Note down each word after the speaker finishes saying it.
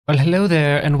Well, hello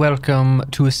there and welcome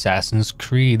to Assassin's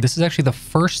Creed. This is actually the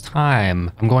first time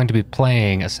I'm going to be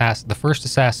playing the first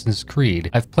Assassin's Creed.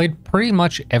 I've played pretty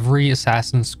much every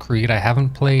Assassin's Creed. I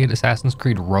haven't played Assassin's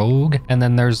Creed Rogue, and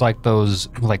then there's like those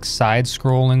like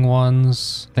side-scrolling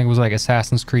ones. I think it was like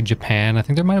Assassin's Creed Japan. I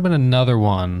think there might have been another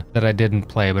one that I didn't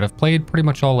play, but I've played pretty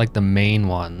much all like the main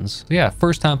ones. So yeah,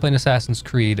 first time playing Assassin's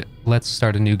Creed. Let's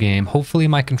start a new game. Hopefully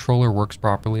my controller works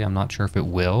properly. I'm not sure if it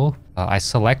will. I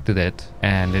selected it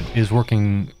and it is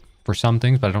working for some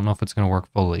things, but I don't know if it's going to work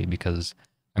fully because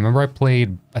I remember I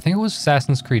played, I think it was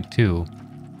Assassin's Creed 2,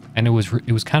 and it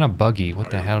was kind of buggy.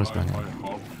 What the hell is going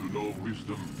on?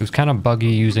 It was kind of buggy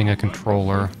using a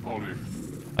controller,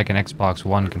 like an Xbox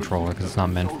One controller, because it's not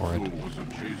meant for it.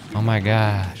 Oh my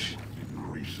gosh.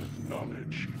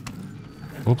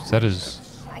 Oops, that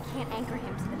is... I can't anchor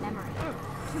him to the memory.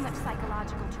 Too much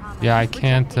psychological trauma. Yeah, I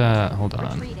can't, hold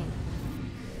on.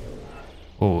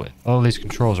 Oh, all these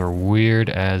controls are weird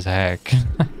as heck.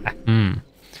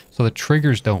 So the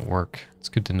triggers don't work. It's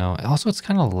good to know. Also, it's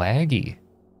kind of laggy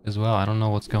as well. I don't know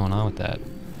what's going on with that.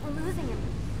 We're losing him.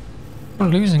 We're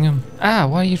losing him. Ah,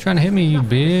 why are you trying to hit me, you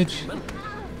bitch?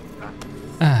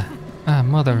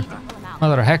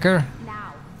 Mother hacker.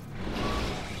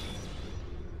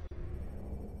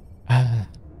 Now.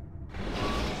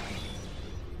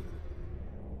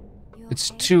 It's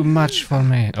too much for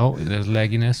me. Oh, there's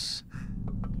lagginess.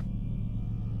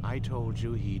 I told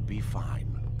you he'd be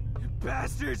fine. You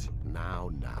bastards!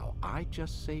 Now, I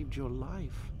just saved your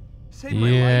life. Saved my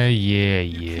life. Yeah.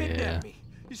 You kidnapped me.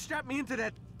 You strapped me into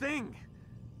that thing.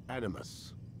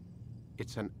 Animus.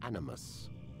 It's an animus.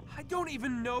 I don't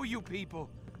even know you people.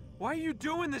 Why are you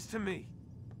doing this to me?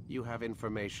 You have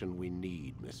information we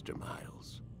need, Mr.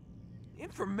 Miles.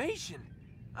 Information?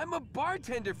 I'm a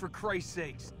bartender, for Christ's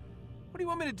sakes. What do you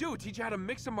want me to do? Teach you how to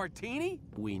mix a martini?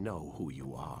 We know who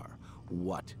you are.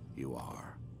 What you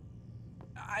are.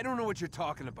 I don't know what you're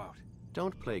talking about.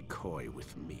 Don't play coy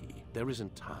with me. There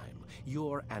isn't time.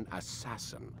 You're an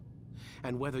assassin.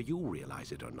 And whether you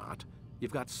realize it or not,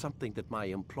 you've got something that my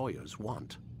employers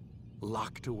want.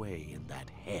 Locked away in that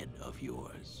head of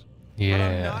yours. Yeah. But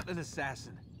I'm not an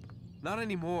assassin. Not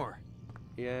anymore.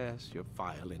 Yes, your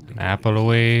file indicates. An apple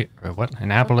away, or what?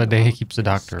 An apple a day keeps the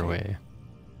doctor away.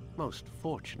 Most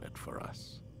fortunate for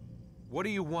us. What do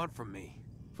you want from me?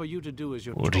 For you to do as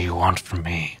you're What do you want from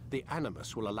me? The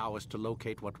animus will allow us to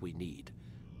locate what we need.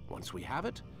 Once we have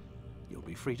it, you'll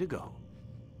be free to go.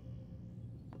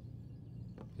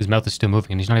 His mouth is still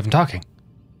moving and he's not even talking.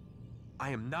 I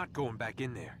am not going back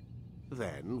in there.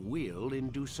 Then we'll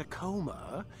induce a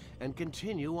coma and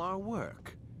continue our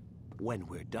work. When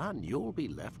we're done, you'll be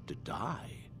left to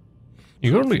die.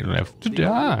 You'll be left to The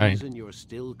only die. reason you're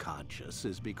still conscious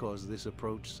is because this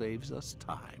approach saves us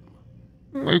time.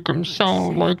 Make him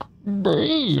sound like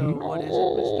Bane. So what is it,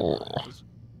 Mr. Miles?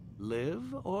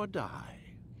 Live or die?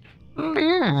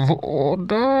 Live or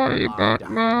die,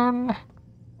 Batman.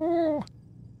 Oh.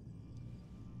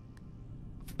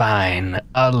 Fine,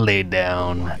 I'll lay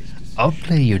down. I'll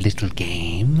play your little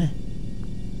game.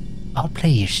 I'll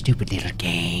play your stupid little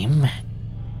game.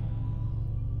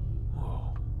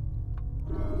 Whoa.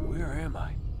 Where am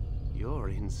I? You're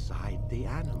inside the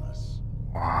animus.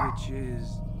 Which is...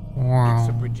 It's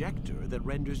a projector that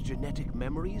renders genetic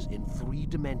memories in 3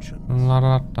 dimensions.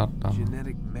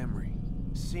 genetic memory.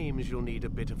 Seems you'll need a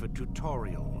bit of a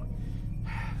tutorial.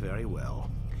 Very well.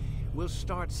 We'll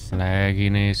start.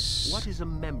 Lagginess. What is a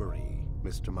memory,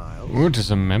 Mr. Miles? What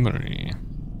is a memory?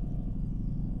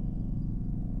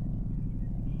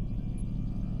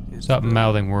 It's Stop the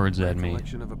mouthing words at me.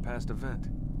 recollection of a past event.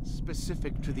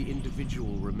 Specific to the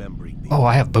individual remembering the... Oh,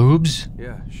 I have boobs?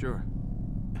 Yeah, sure.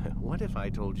 What if I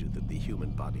told you that the human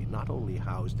body not only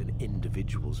housed an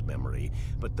individual's memory,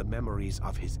 but the memories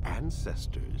of his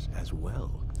ancestors as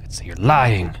well? I'd say you're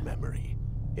lying. Memory,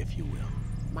 if you will.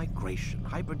 Migration,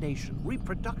 hibernation,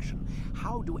 reproduction.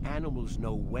 How do animals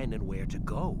know when and where to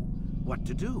go? What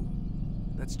to do?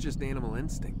 That's just animal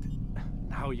instinct.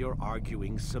 Now you're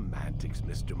arguing semantics,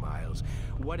 Mr. Miles.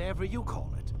 Whatever you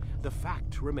call it, the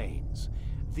fact remains.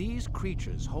 These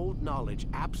creatures hold knowledge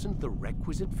absent the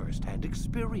requisite first-hand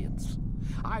experience.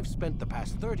 I've spent the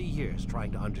past 30 years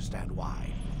trying to understand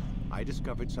why. I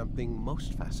discovered something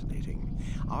most fascinating.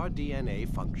 Our DNA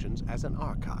functions as an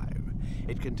archive.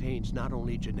 It contains not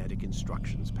only genetic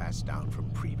instructions passed down from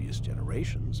previous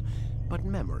generations, but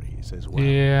memories as well.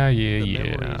 Yeah. The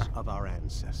memories of our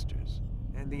ancestors.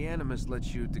 And the Animus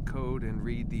lets you decode and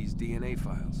read these DNA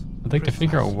files. I'd like to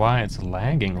figure out why it's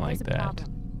lagging like There's a that.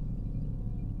 problem.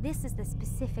 This is the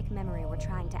specific memory we're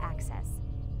trying to access.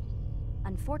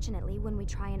 Unfortunately, when we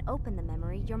try and open the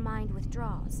memory, your mind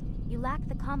withdraws. You lack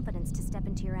the confidence to step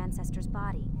into your ancestor's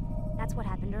body. That's what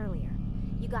happened earlier.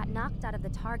 You got knocked out of the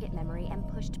target memory and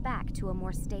pushed back to a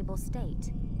more stable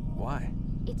state. Why?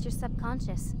 It's your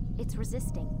subconscious. It's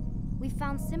resisting. We've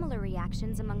found similar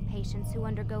reactions among patients who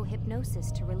undergo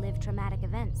hypnosis to relive traumatic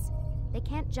events. They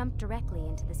can't jump directly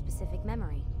into the specific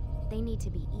memory. They need to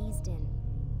be eased in.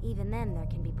 Even then, there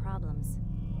can be problems.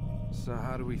 So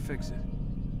how do we fix it?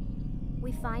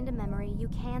 We find a memory you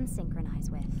can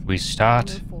synchronize with. We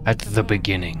start Move forward at from the there.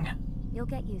 beginning. You'll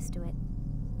get used to it.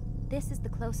 This is the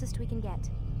closest we can get.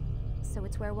 So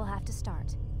it's where we'll have to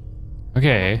start.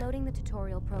 Okay. I'm loading the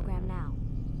tutorial program now.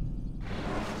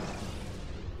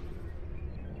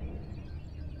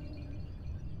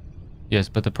 Yes,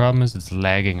 but the problem is it's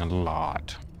lagging a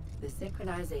lot. The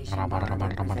synchronization bar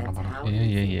represents how in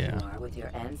sync you are with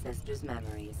your ancestors'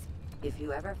 memories. If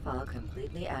you ever fall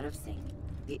completely out of sync,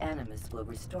 the Animus will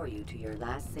restore you to your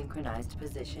last synchronized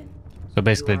position. So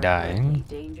basically You are dying. currently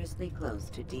dangerously close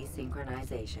to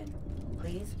desynchronization.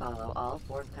 Please follow all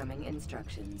forthcoming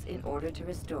instructions in order to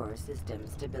restore system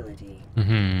stability.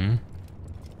 Mm-hmm.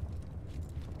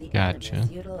 The Gotcha.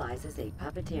 Animus utilizes a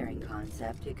puppeteering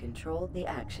concept to control the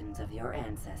actions of your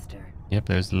ancestor. Yep,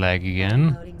 there's lag again.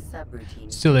 Downloading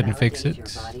subroutines Still to didn't fix validate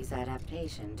it. Your body's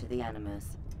adaptation to the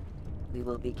Animus. We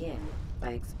will begin by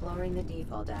exploring the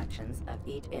default actions of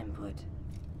each input.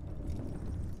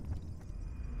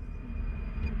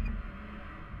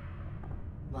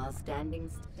 While standing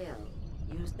still,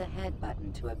 use the head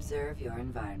button to observe your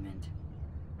environment.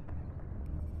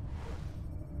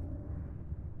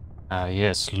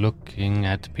 Yes, looking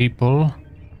at people.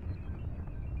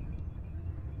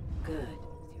 Good.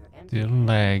 Still To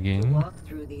lagging. walk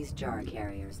through these jar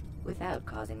carriers without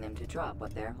causing them to drop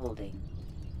what they're holding.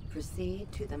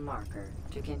 Proceed to the marker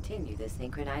to continue the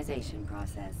synchronization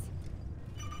process.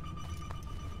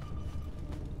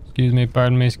 Excuse me,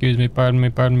 pardon me, excuse me, pardon me,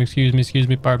 pardon me, excuse me, excuse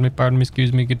me, pardon me, pardon me,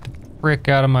 excuse me. Get the frick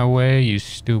out of my way, you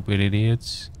stupid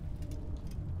idiots.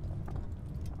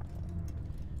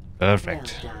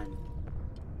 Perfect. Well done.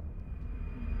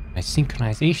 My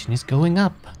synchronization is going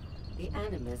up. The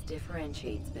Animus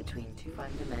differentiates between two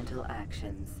fundamental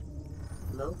actions: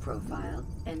 low profile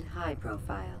and high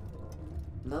profile.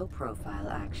 Low profile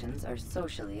actions are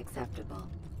socially acceptable.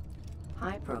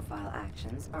 High profile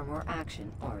actions are more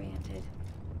action oriented.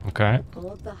 Okay.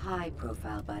 Hold the high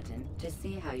profile button to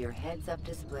see how your heads-up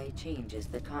display changes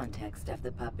the context of the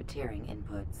puppeteering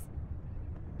inputs.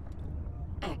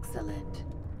 Excellent.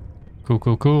 Cool,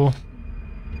 cool, cool.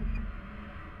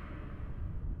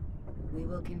 We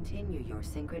will continue your there's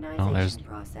synchronization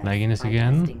process lagginess by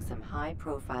again. testing some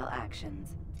high-profile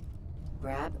actions.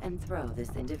 Grab and throw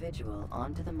this individual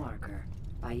onto the marker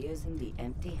by using the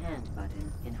empty hand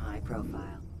button in high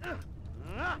profile.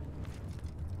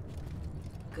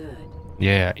 Good.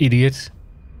 Yeah, idiots.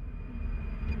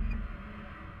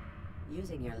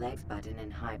 Using your legs button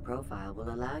in high profile will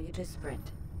allow you to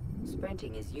sprint.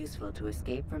 Sprinting is useful to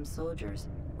escape from soldiers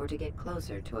or to get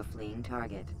closer to a fleeing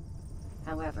target.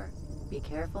 However, be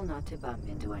careful not to bump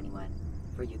into anyone,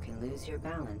 for you can lose your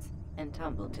balance and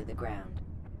tumble to the ground.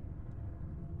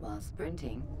 While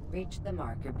sprinting, reach the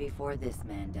marker before this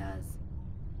man does.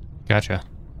 Gotcha.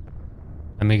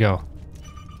 Let me go.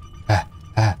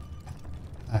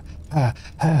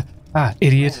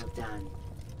 Idiot. Well done.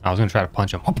 I was gonna try to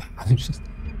punch him. Just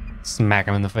smack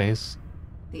him in the face.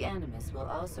 The Animus will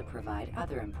also provide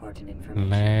other important information.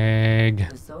 Lag.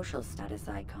 The social status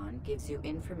icon gives you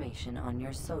information on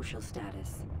your social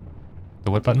status.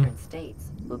 The what button? Different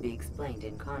states will be explained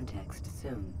in context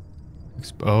soon.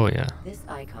 Oh, yeah. This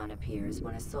icon appears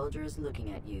when a soldier is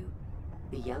looking at you.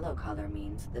 The yellow color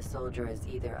means the soldier is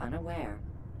either unaware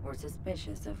or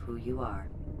suspicious of who you are.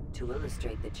 To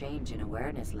illustrate the change in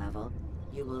awareness level,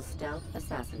 you will stealth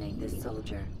assassinate this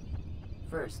soldier.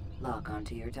 First, lock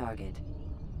onto your target.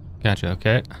 Gotcha,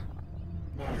 okay.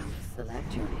 Now,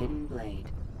 select your hidden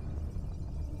blade.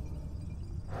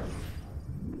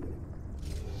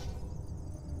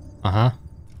 Uh-huh.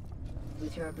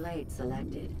 With your blade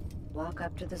selected, walk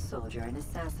up to the soldier and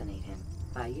assassinate him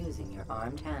by using your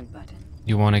armed hand button.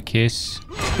 You want a kiss?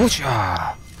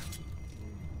 Whooshah!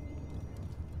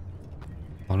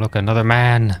 Oh, look, another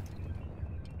man.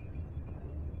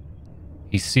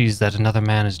 He sees that another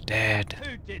man is dead.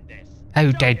 Who did this?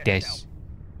 Who Show did yourself. this?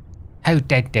 Who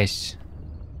did this?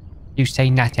 You say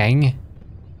nothing.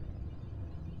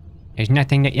 There's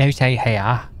nothing that you say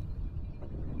here.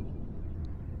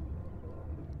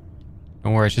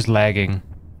 Don't worry, it's just lagging.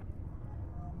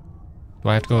 Do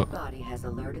I have to go? The body has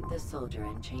alerted the soldier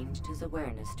and changed his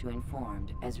awareness to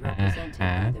informed, as represented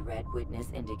by the red witness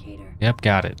indicator. Yep,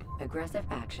 got it. Aggressive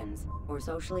actions or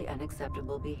socially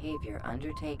unacceptable behavior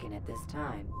undertaken at this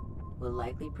time will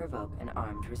likely provoke an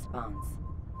armed response.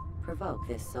 Provoke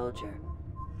this soldier.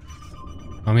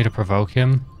 Want me to provoke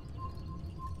him?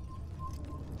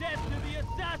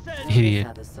 Idiot.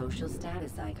 Notice how the social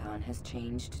status icon has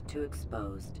changed to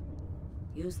exposed.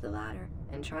 Use the ladder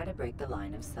and try to break the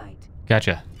line of sight.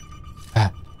 Gotcha.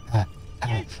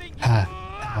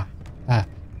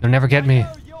 They'll never get me.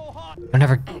 They'll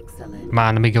never. Excellent. Come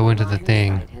on, let me go into the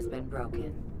thing. Sight has been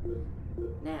broken.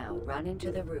 Now run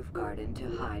into the roof garden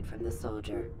to hide from the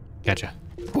soldier. Gotcha.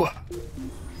 Good.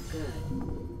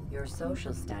 Your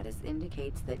social status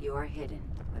indicates that you are hidden,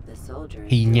 but the soldier is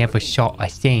He still never looking saw for a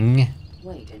you. thing.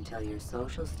 Wait until your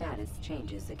social status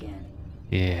changes again.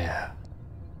 Yeah.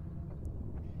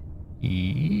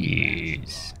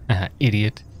 Yes.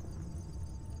 Idiot.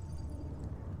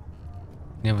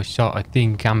 Never saw a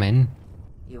thing coming.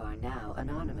 You are now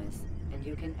anonymous, and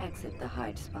you can exit the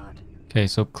hide spot. Okay,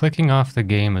 so clicking off the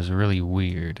game is really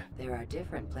weird. There are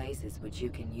different places which you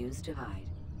can use to hide.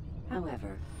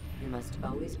 However, you must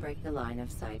always break the line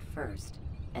of sight first,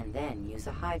 and then use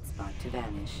a hide spot to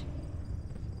vanish.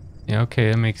 Yeah, okay,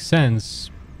 that makes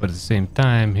sense. But at the same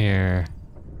time here,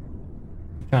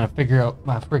 I'm trying to figure out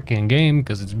my freaking game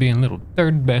because it's being a little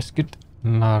third basket.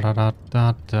 La da da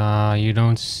da da, you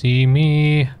don't see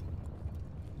me.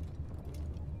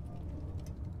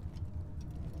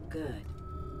 Good.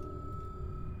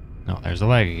 No, there's the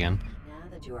lag again. Now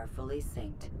that you are fully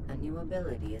synced, a new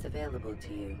ability is available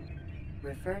to you.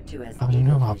 Referred to as Oh,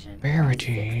 Eagle no, Vision,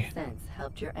 ability. Sixth Sense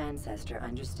helped your ancestor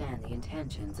understand the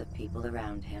intentions of people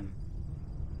around him.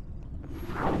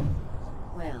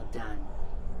 Well done.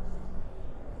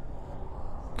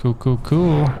 Cool, cool,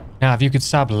 cool. Now, if you could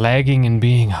stop lagging and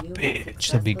being a You bitch,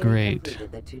 that'd be successfully great.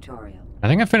 completed the tutorial. I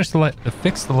think I finished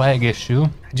fixed the lag issue.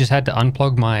 I just had to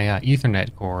unplug my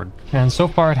Ethernet cord. And so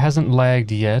far it hasn't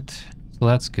lagged yet, so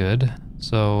that's good.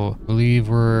 So I believe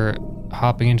we're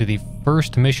hopping into the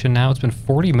first mission now. It's been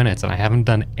 40 minutes and I haven't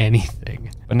done anything.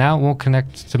 But now it won't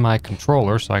connect to my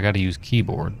controller, so I gotta use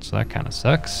keyboard. So that kind of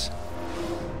sucks.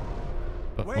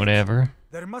 But Wait, whatever.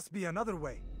 There must be another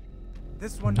way.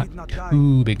 This one Not need not die.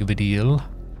 too big of a deal.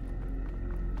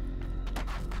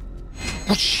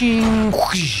 Whooshing,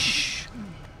 whoosh.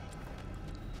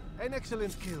 An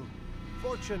excellent kill.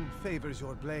 Fortune favors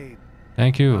your blade.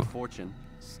 Thank you. Not fortune,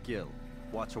 skill.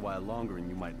 Watch a while longer and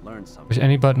you might learn something. Push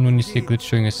any button when you see a glitch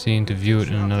during a scene to view it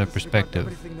in another Disregard perspective.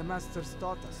 Everything the masters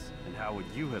taught us. And how would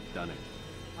you have done it?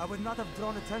 I would not have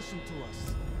drawn attention to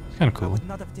us. It's kind of I cool. would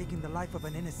not have taken the life of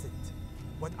an innocent.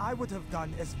 What I would have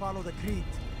done is follow the creed.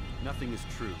 Nothing is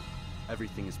true.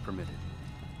 Everything is permitted.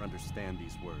 Understand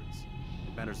these words.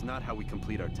 It matters not how we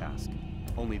complete our task,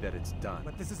 only that it's done.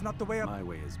 But this is not the way of... My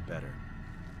way is better.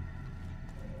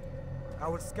 I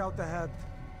will scout ahead.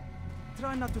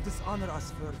 Try not to dishonor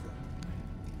us further.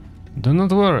 Do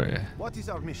not worry. What is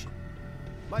our mission?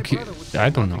 My Okay, brother would I say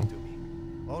don't nothing know. to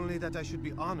me, only that I should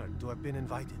be honored to have been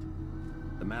invited.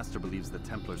 The Master believes the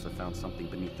Templars have found something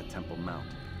beneath the Temple Mount.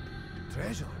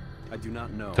 Treasure. I do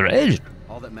not know. Treasure.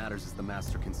 All that matters is the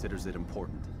Master considers it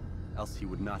important. Else he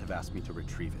would not have asked me to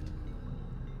retrieve it.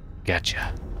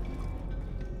 Gotcha.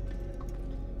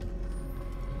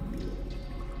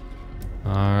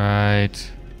 All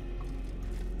right.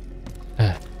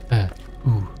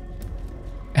 Ooh.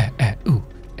 Ooh.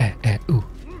 Ooh.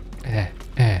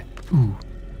 Ooh.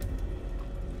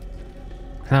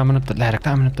 Climbing up the ladder,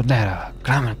 climbing up the ladder,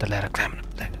 climbing up the ladder, climbing up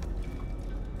the ladder.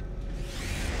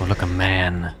 Oh, look, a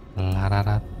man. La da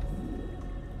da.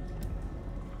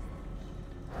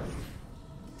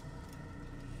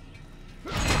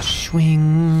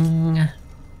 Swing.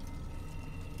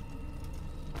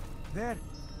 There.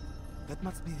 That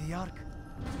must be the Ark.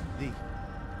 The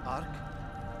Ark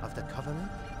of the Covenant?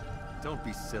 Don't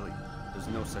be silly. There's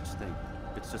no such thing.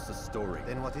 It's just a story.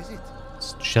 Then what is it?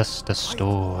 It's just a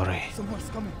story. Someone's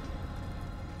coming.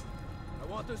 I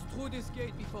want us through this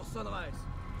gate before sunrise.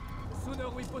 The sooner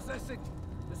we possess it,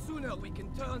 the sooner we can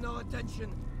turn our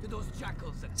attention to those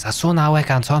jackals.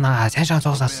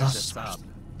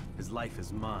 His life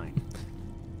is mine.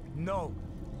 No.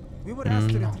 We were asked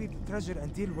to retrieve the treasure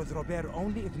and deal with Robert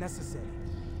only if necessary.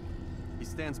 He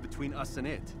stands between us and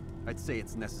it. I'd say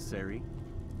it's necessary.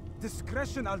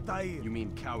 Discretion, Altair. You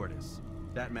mean cowardice.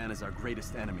 That man is our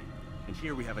greatest enemy, and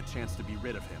here we have a chance to be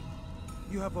rid of him.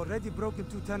 You have already broken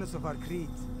 2 tenets of our creed.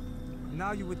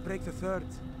 Now you would break the 3rd.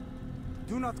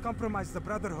 Do not compromise the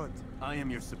Brotherhood. I am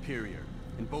your superior,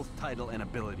 in both title and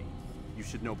ability. You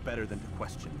should know better than to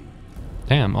question me.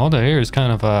 Damn, all the air is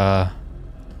kind of, how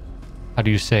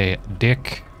do you say,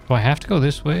 dick? Do I have to go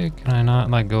this way? Can I not,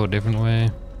 like, go a different way?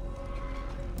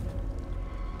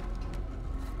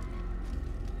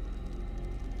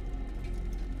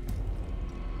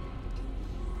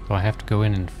 Do I have to go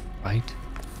in and fight?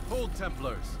 Hold,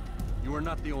 Templars. You are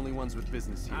not the only ones with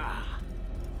business here. Ah.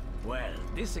 Well,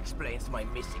 this explains my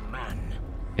missing man.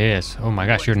 Yes. Oh my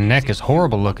gosh, your neck is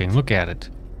horrible looking. Look at it.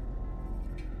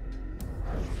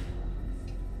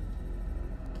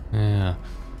 Yeah.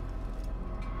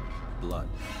 Blood.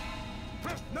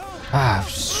 Ah,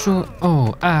 so...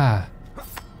 Oh, ah.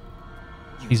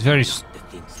 He's very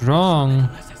strong.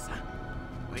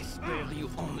 I spare you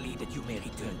only that you may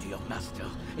return to your master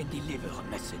and deliver a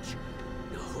message.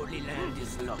 The Holy Land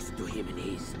is lost to him and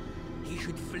his. He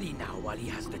should flee now while he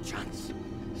has the chance.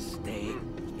 Stay,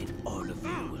 and all of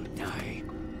you will die.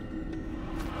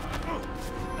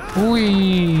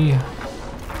 Whee!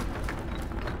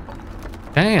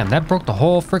 Damn, that broke the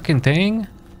whole freaking thing?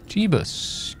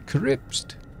 Jeebus.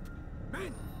 Cripsed.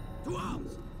 Men, to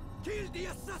arms! Kill the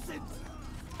assassins!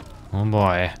 Oh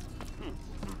boy.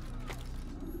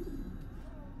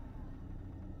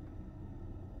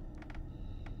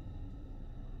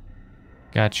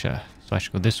 Gotcha. So I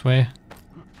should go this way.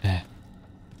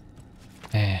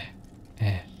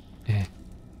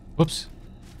 Whoops.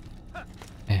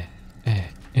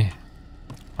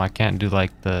 I can't do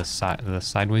like the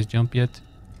sideways jump yet.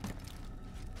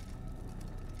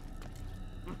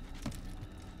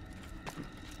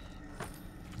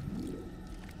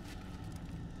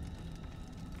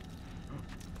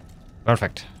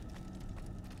 Perfect.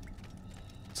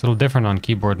 It's a little different on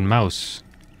keyboard and mouse.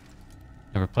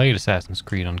 Never played Assassin's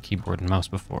Creed on keyboard and mouse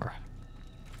before.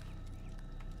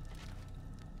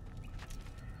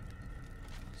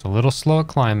 It's a little slow at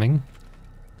climbing.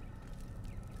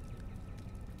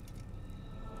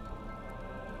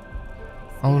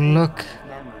 Oh look!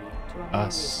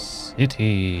 A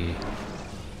city.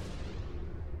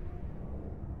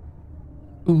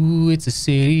 Ooh, it's a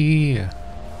city.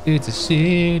 It's a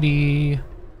city.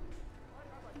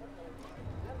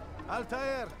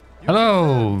 Altair,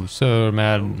 Hello, Sir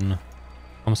Madam.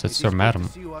 Almost said it Sir is good Madam. to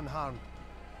see you unharmed.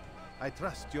 I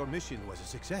trust your mission was a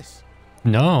success.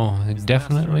 No, it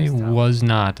definitely was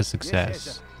not a Yes,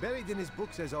 success. buried in his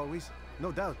books as always.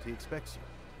 No doubt he expects you.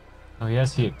 Oh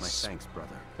yes, he My thanks,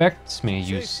 brother. expects me,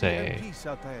 you Safety and say. peace,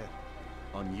 Altair.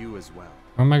 On you as well.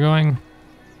 Where am I going?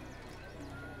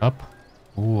 Up?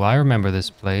 Ooh, I remember this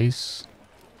place.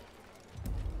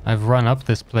 I've run up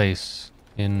this place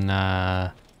in,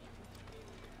 I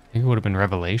think it would have been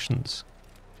Revelations.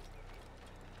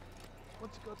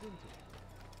 What's got into?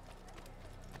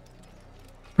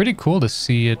 Pretty cool to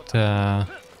see it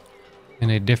in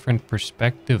a different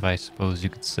perspective, I suppose you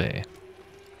could say.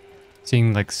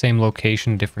 Seeing like same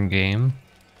location, different game.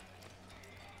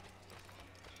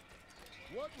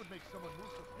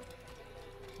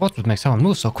 What would make someone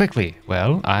move so quickly?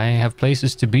 Well, I have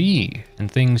places to be and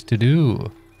things to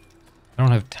do. I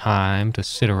don't have time to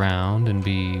sit around and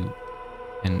be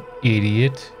an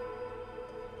idiot.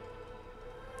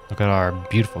 Look at our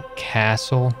beautiful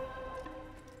castle.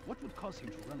 What would cause him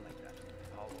to run like that?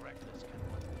 How reckless can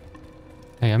one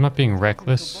be? Hey, I'm not being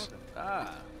reckless.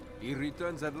 Ah, he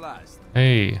returns at last.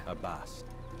 Hey, Abbas.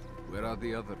 Where are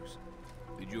the others?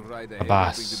 Did you ride ahead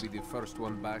Abbas. hoping to be the first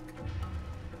one back?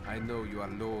 I know you are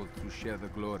loath to share the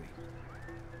glory.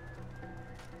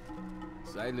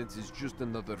 Silence is just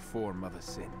another form of a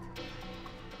sin.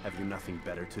 Have you nothing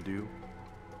better to do?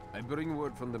 I bring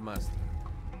word from the master.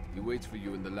 He waits for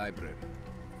you in the library.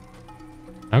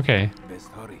 okay. Best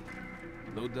hurry.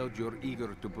 No doubt you're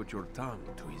eager to put your tongue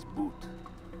to his boot.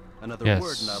 Another Yes.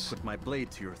 word and I'll put my blade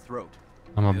to your throat.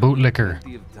 I'm a There'll boot be licker.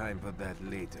 Plenty of time for that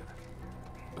later,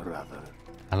 brother.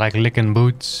 I like licking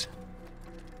boots.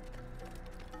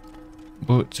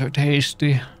 Boots are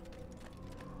tasty.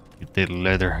 Get that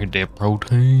leather, get that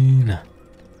protein.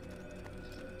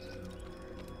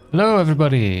 Hello,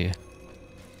 everybody.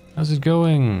 How's it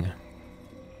going?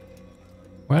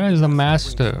 Where is the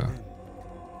master?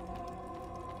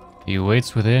 He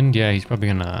waits within? Yeah, he's probably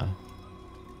gonna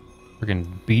freaking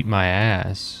beat my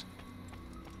ass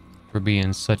for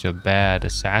being such a bad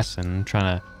assassin,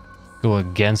 trying to go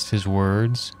against his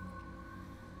words.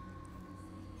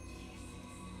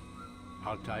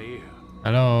 Altair,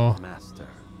 Hello. Master.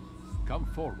 come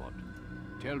forward.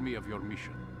 Tell me of your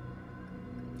mission.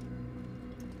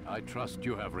 I trust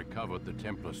you have recovered the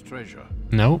Templar's treasure.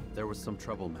 Nope. There was some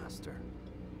trouble, Master.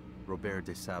 Robert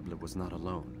de Sable was not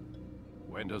alone.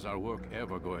 When does our work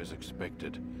ever go as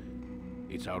expected?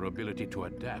 It's our ability to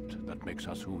adapt that makes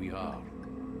us who we are.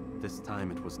 This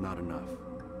time it was not enough.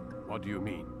 What do you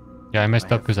mean? Yeah, I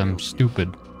messed up because I'm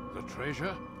stupid. The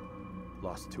treasure?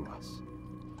 Lost to us.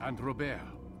 And Robert?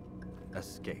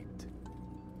 Escaped.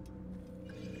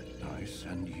 I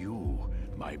send you,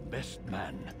 my best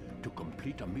man, to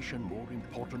complete a mission more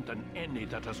important than any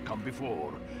that has come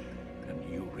before. And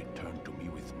you return to me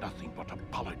with nothing but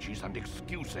apologies and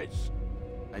excuses.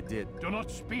 I did. Do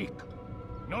not speak.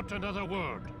 Not another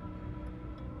word.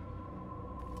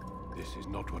 This is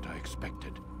not what I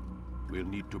expected. We'll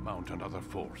need to mount another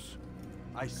force.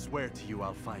 I swear to you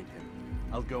I'll find him.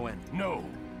 I'll go in. No.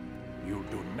 You'll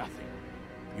do nothing.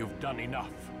 You've done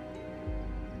enough.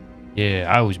 Yeah,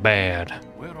 I was bad.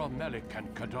 Where are Melik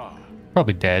and Kadar?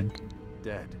 Probably dead.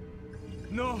 Dead.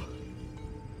 No.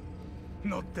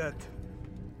 Not dead.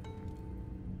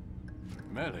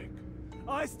 Melik?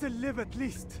 I still live at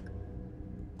least.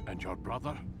 And your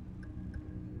brother?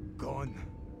 Gone.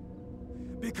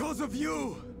 Because of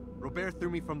you! Robert threw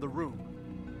me from the room.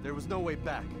 There was no way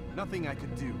back. Nothing I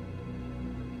could do.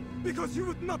 Because you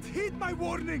would not heed my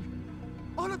warning!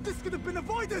 All of this could have been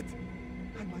avoided!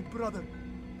 And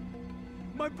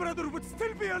my brother would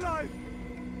still be alive!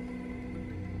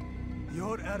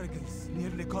 Your arrogance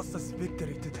nearly cost us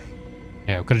victory today.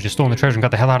 Yeah, we could have just stolen the treasure and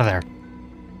got the hell out of there.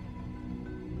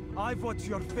 I've watched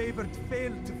your favorite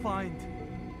fail to find.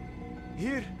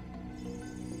 Here,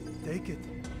 take it.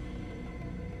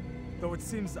 Though it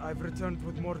seems I've returned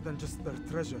with more than just their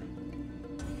treasure.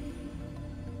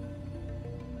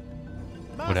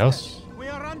 What else? We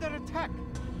are under attack.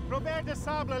 Robert de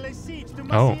Sable lays siege to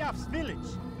Oh. Masyaf's village.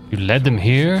 You led them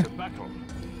here? It's a battle.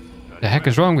 The heck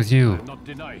is wrong with you? I'll not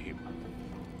deny him.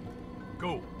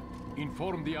 Go.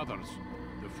 Inform the others.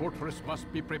 The fortress must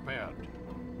be prepared.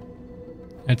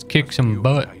 Let's kick some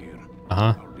butt.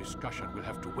 Uh-huh. Our discussion will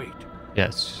have to wait.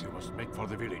 Yes. You must make for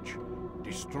the village.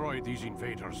 Destroy these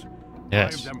invaders.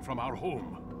 Yes. Drive them from our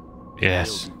home.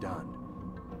 Yes. It'll be done.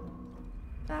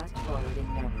 Fast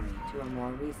forwarding memory to a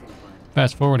more recent one.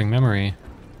 Fast forwarding memory.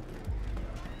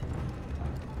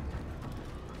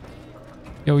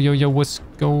 Yo, yo, yo, what's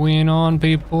going on,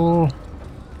 people?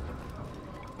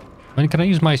 When can I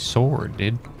use my sword,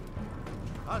 dude?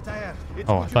 Altair,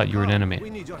 Oh, I thought you were an enemy. We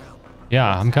need your help.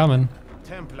 Yeah, I'm coming.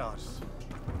 Templars.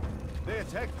 They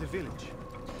attacked the village.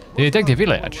 They attacked the Most of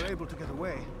them village? were able to get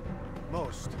away.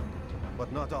 Most,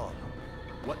 but not all.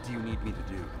 What do you need me to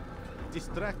do?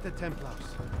 Distract the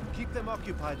Templars. Keep them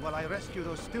occupied while I rescue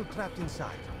those still trapped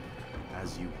inside.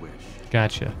 As you wish.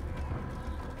 Gotcha.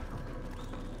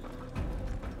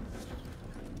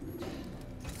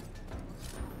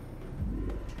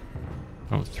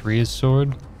 Oh, 3 is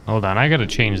sword? Hold on, I gotta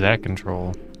change that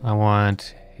control. I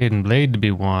want hidden blade to be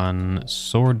 1,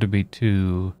 sword to be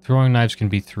 2, throwing knives can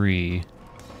be 3.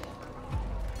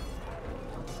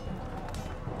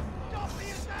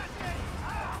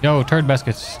 Yo, turd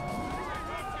baskets.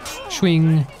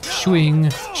 Swing, swing,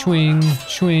 swing,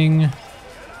 swing.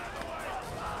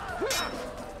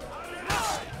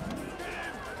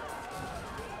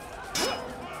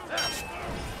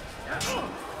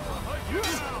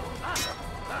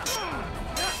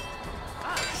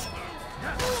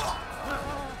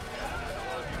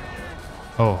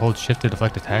 Oh, hold shift to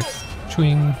deflect attacks.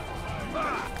 Swing.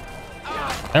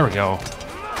 There we go.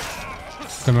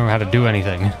 Couldn't remember how to do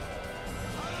anything.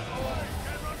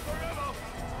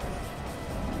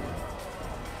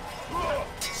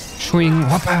 Swing,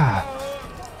 whoppa!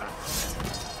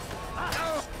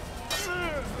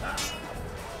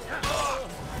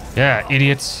 Yeah,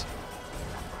 idiots.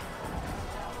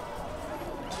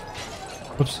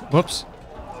 Whoops, whoops.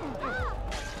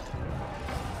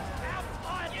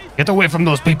 Get away from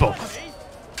those people!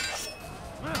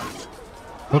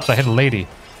 Whoops, I hit a lady.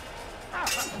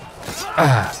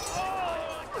 Ah.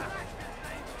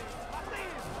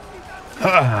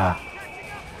 Ah.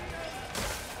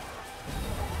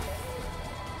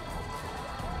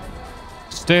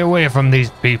 Stay away from these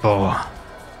people.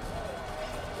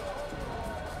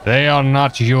 They are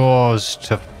not yours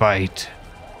to fight.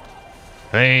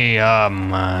 They are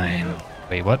mine.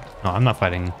 Wait, what? No, I'm not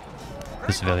fighting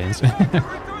the civilians.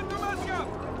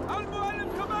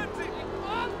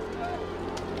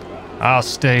 I'll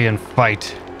stay and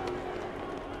fight.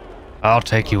 I'll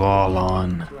take you all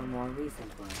on.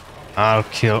 I'll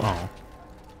kill... Oh.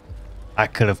 I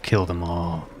could have killed them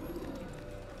all.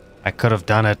 I could have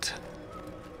done it.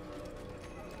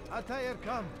 Altair,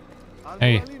 come.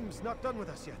 Hey. Al-Mualim's not done with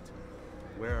us yet.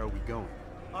 Where are we going?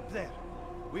 Up there.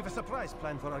 We've a surprise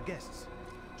planned for our guests.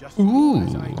 Just Ooh.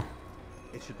 as I...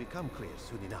 It should become clear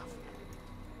soon enough.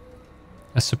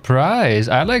 A surprise?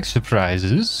 I like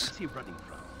surprises. Where's he running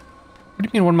from? What do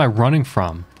you mean, what am I running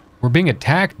from? We're being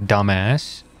attacked,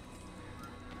 dumbass.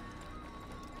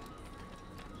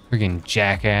 Friggin'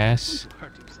 jackass.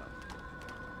 Hurt himself.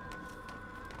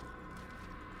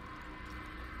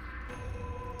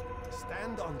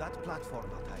 Stand on that platform,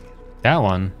 Altair. That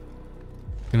one.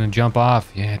 Gonna jump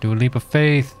off. Yeah, do a leap of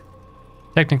faith.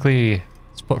 Technically,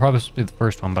 it's probably supposed to be the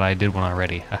first one, but I did one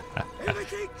already.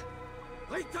 Heretic!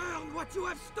 Return what you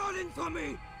have stolen from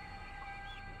me!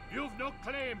 You've no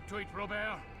claim to it,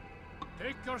 Robert.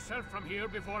 Take yourself from here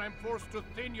before I'm forced to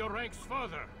thin your ranks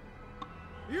further.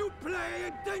 You play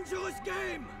a dangerous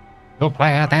game! Go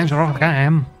play a dangerous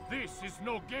game. This is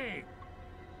no game.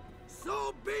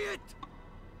 So be it!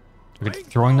 We get the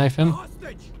throwing knife him?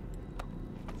 Hostage!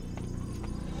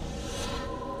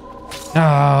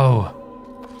 No!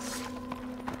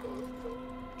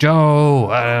 Joe!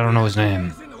 I don't know his name.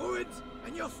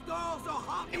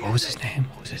 Hey, what was his name?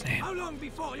 What was his name? How long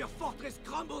before your fortress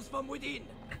crumbles from within?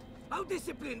 How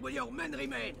disciplined will your men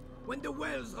remain when the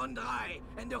wells run dry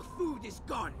and their food is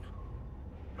gone?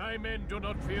 My men do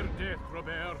not fear death,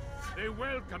 Robert. They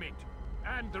welcome it,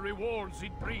 and the rewards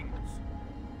it brings.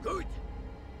 Good.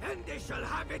 Then they shall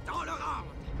have it all around.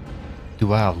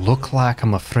 Do I look like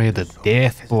I'm afraid of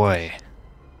death, boy?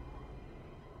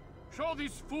 Show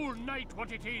this fool knight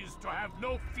what it is to have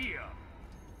no fear.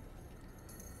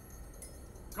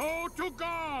 Go to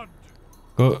God!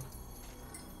 Go.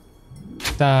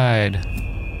 Died.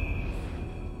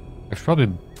 I should probably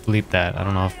bleep that. I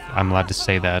don't know if I'm allowed to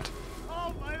say that.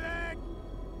 Oh, my leg!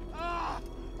 Ah!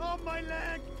 Oh, my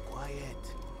leg!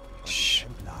 Quiet. Shh.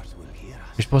 Templars will hear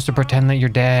us. You're supposed to pretend that you're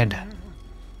dead.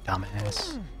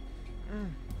 Dumbass.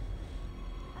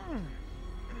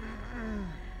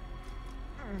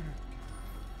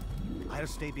 I'll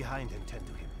stay behind and tend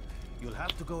to him. You'll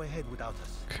have to go ahead without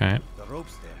us. Okay. The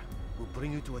ropes there will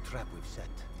bring you to a trap we've set.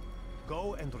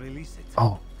 Go and release it.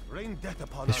 Oh. Rain death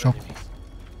upon This our rope. enemies.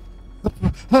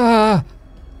 Ah!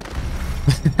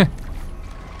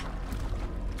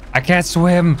 I can't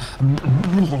swim.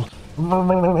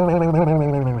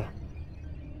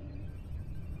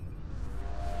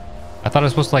 I thought I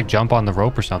was supposed to like jump on the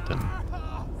rope or something.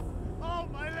 Oh,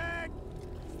 my leg!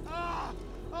 Ah!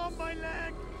 Oh, my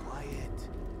leg! Quiet,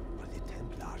 or the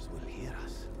Templars will hear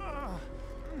us.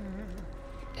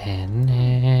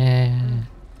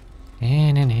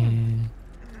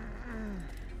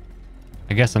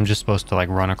 I guess I'm just supposed to like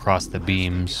run across the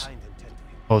beams.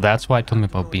 Oh, that's why it told me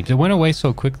about beams. It went away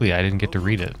so quickly I didn't get to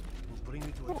read it.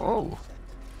 Whoa.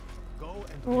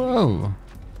 Whoa.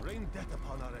 Rain death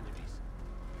upon our enemies.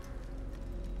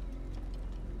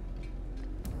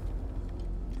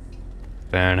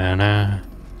 Banana.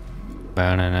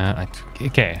 Banana.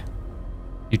 Okay.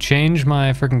 You change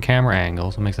my freaking camera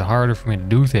angle, so it makes it harder for me to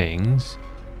do things.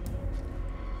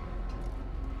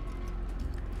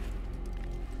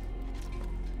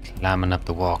 Climbing up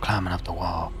the wall, climbing up the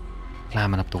wall,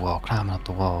 climbing up the wall, climbing up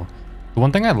the wall. The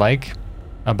one thing I like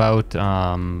about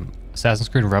Assassin's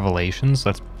Creed Revelations,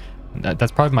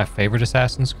 that's probably my favorite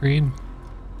Assassin's Creed,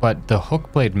 but the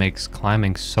hook blade makes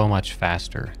climbing so much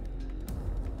faster.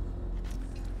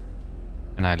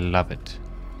 And I love it.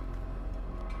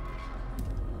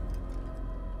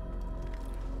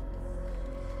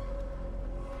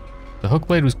 The hook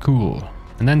blade was cool.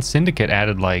 And then Syndicate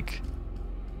added like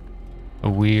a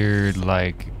weird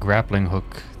like grappling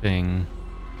hook thing.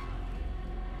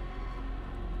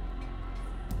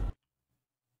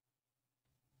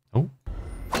 Oh.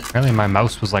 Apparently my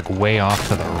mouse was like way off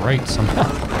to the right somehow.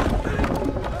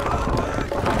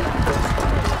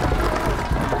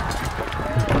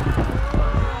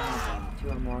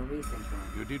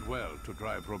 You did well to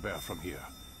drive Robert from here.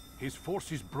 His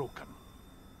force is broken.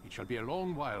 It shall be a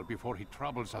long while before he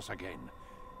troubles us again.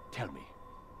 Tell me,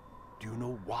 do you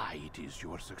know why it is you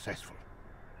were successful?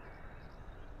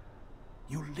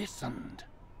 You listened.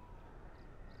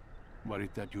 Were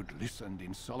it that you'd listened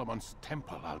in Solomon's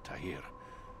temple, Altair?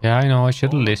 Yeah, I know, I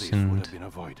should have All of this would listened. have been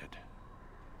avoided.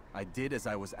 I did as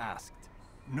I was asked.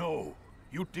 No,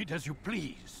 you did as you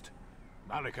pleased.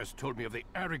 Malik has told me of the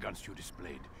arrogance you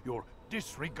displayed, your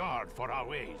disregard for our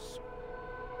ways.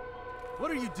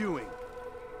 What are you doing?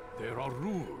 There are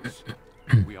rules.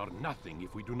 We are nothing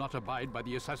if we do not abide by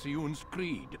the Assassin's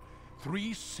Creed.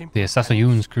 3 simple The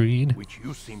Assassin's Creed. which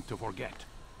you seem to forget.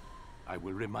 I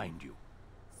will remind you.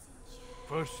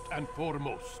 First and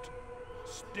foremost,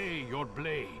 stay your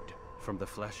blade. From the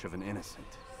flesh of an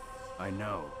innocent. I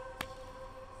know.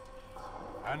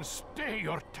 And stay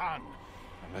your tongue,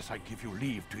 unless I give you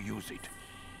leave to use it.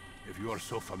 If you are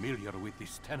so familiar with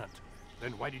this tenant,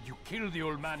 then why did you kill the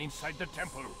old man inside the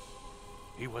temple?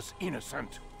 He was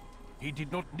innocent. He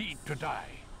did not need to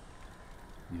die.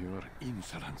 Your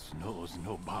insolence knows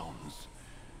no bounds.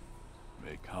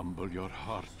 Make humble your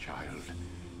heart, child.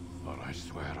 or I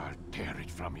swear I'll tear it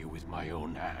from you with my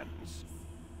own hands.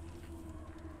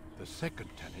 The second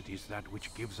tenet is that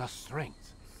which gives us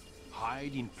strength.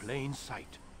 Hide in plain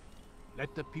sight.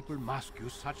 Let the people mask you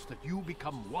such that you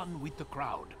become one with the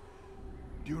crowd.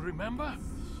 Do you remember?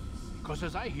 Because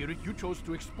as I hear it, you chose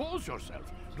to expose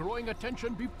yourself, drawing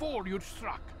attention before you'd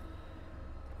struck.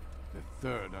 The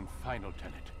third and final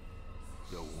tenet.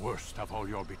 The worst of all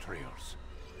your betrayals.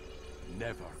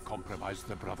 Never compromise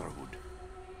the Brotherhood.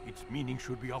 Its meaning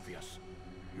should be obvious.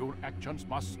 Your actions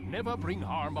must never bring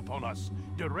harm upon us,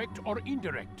 direct or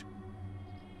indirect.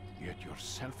 Yet your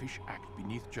selfish act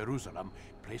beneath Jerusalem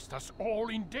placed us all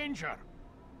in danger.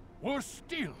 Worse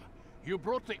still, you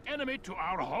brought the enemy to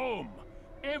our home.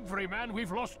 Every man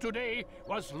we've lost today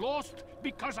was lost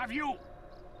because of you.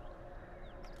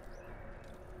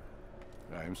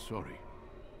 I am sorry.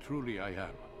 Truly I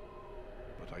am.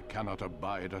 But I cannot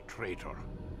abide a traitor.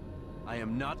 I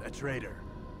am not a traitor.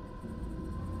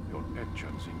 Your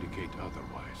actions indicate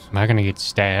otherwise. Am I gonna get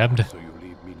stabbed? So you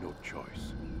leave me no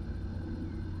choice.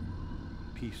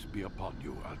 Peace be upon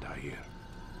you, Altair.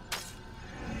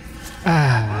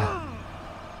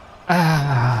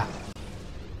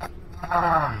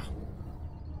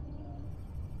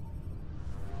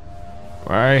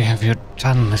 Why have you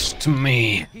done this to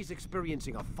me? He's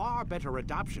experiencing a far better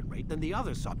adoption rate than the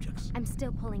other subjects. I'm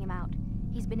still pulling him out.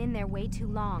 He's been in there way too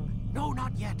long. No,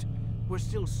 not yet. We're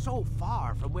still so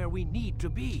far from where we need to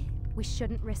be. We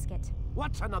shouldn't risk it.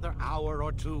 What's another hour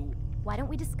or two? Why don't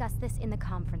we discuss this in the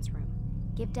conference room?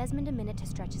 Give Desmond a minute to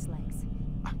stretch his legs.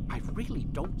 I really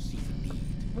don't see the need.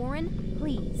 Warren,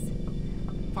 please.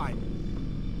 Fine.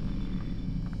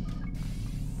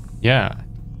 Yeah.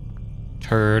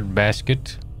 Turd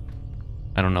basket.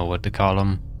 I don't know what to call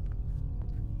him.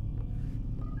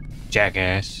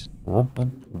 Jackass. This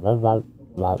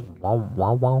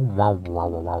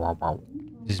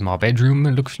is my bedroom,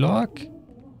 it looks like.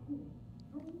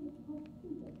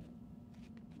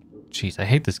 Jeez, I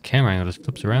hate this camera angle. It just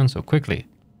flips around so quickly.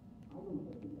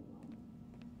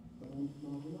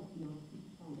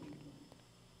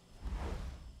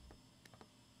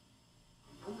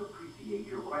 Don't appreciate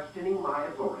your questioning my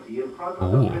authority in front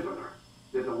of the prisoner.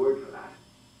 There's a word for that.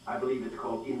 I believe it's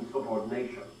called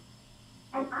insubordination.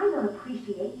 And I don't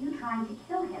appreciate you trying to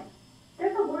kill him.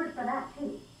 There's a word for that,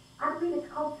 too. I believe it's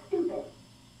called stupid.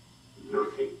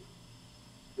 Lucy,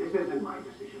 this isn't my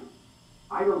decision.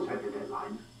 I don't set the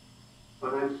deadlines.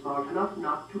 But I'm smart enough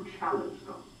not to challenge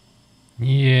them.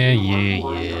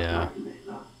 Yeah.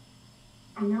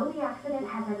 I know the accident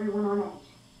has everyone on edge.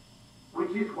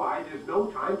 Which is why there's no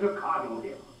time to coddle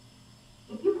him.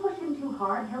 If you push him too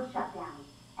hard, he'll shut down.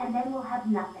 And then we'll have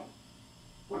nothing.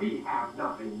 We have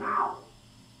nothing now.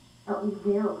 But we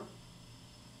will.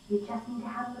 You just need to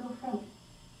have a little faith.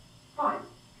 Fine.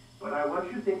 But I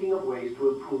want you thinking of ways to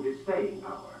improve his staying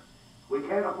power. We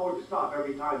can't afford to stop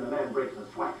every time the man breaks a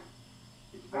sweat.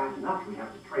 It's bad enough we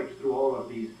have to traipse through all of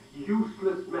these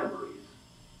useless memories.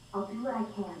 I'll do what I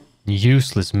can.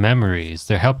 Useless memories.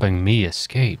 They're helping me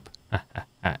escape.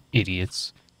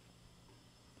 Idiots.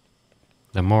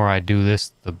 The more I do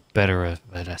this, the better of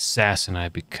an assassin I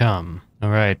become.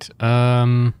 Alright,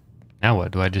 now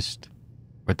what? Do I just...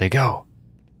 Where'd they go?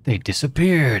 They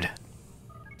disappeared.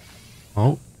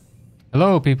 Oh.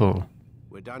 Hello, people.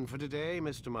 We're done for today,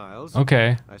 Mr. Miles.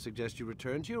 Okay. I suggest you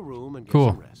return to your room and get Cool.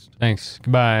 some rest. Thanks.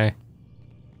 Goodbye.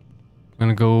 I'm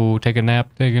gonna go take a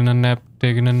nap, taking a nap.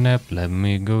 Let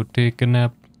me go take a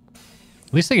nap.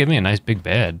 At least they give me a nice big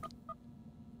bed.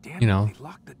 Damn, you know, they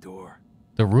locked the door.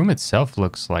 the room itself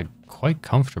looks like quite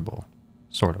comfortable,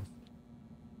 sort of.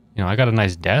 You know, I got a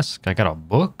nice desk. I got a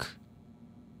book.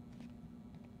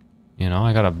 You know,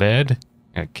 I got a bed.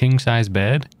 I got a king-size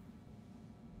bed.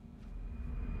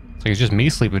 It's like it's just me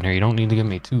sleeping here. You don't need to give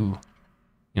me two.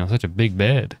 You know, such a big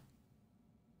bed.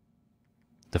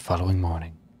 The following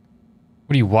morning.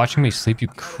 What are you watching me sleep, you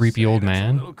creepy old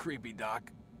man? A little creepy,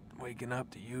 Doc. Waking up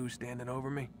to you standing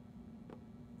over me.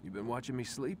 You been watching me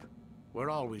sleep? We're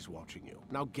always watching you.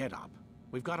 Now get up.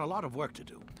 We've got a lot of work to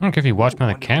do. I don't care if you watch me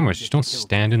on the cameras. Just don't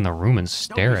stand in the room and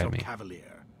stare at me.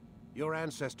 Cavalier. Your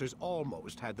ancestors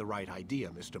almost had the right idea,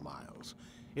 Mr. Miles.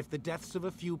 If the deaths of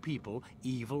a few people,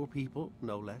 evil people,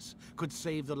 no less, could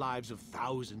save the lives of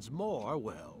thousands more,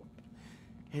 well,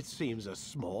 it seems a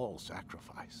small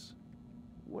sacrifice.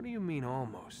 What do you mean,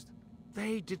 almost?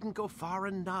 They didn't go far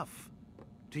enough.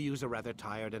 To use a rather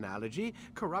tired analogy,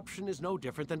 corruption is no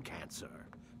different than cancer.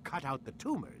 Cut out the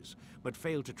tumors, but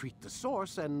fail to treat the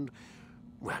source and,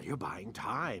 well, you're buying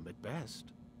time at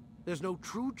best. There's no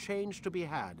true change to be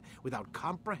had without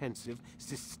comprehensive,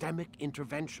 systemic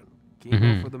intervention.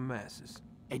 Chemo for the masses.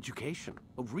 education,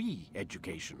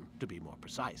 re-education, to be more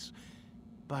precise.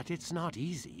 But it's not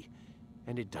easy,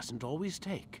 and it doesn't always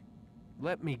take.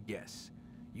 Let me guess.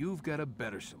 You've got a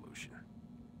better solution.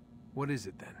 What is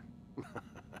it then?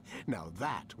 Now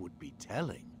that would be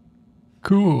telling.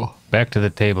 Cool. Back to the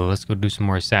table. Let's go do some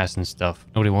more assassin stuff.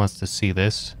 Nobody wants to see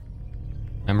this.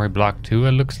 Memory block 2,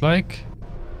 it looks like.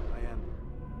 I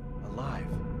am alive.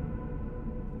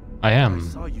 I am. I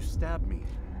saw you stab me.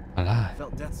 Alive. I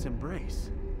felt death's embrace.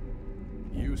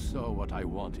 You saw what I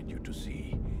wanted you to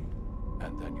see,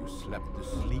 and then you slept the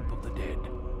sleep of the dead,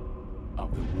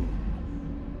 of the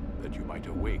womb, that you might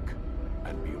awake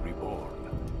and be reborn.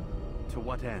 To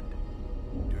what end?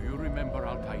 Do you remember,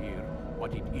 Altair,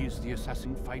 what it is the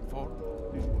assassin fight for?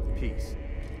 Peace.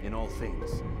 In all things.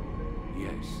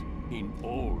 Yes, in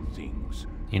all things.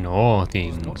 In all It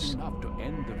is not things. enough to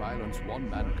end the violence one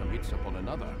man commits upon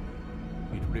another.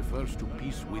 It refers to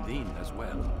peace within as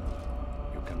well.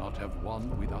 You cannot have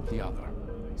one without the other.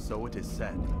 So it is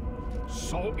said.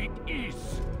 So it is.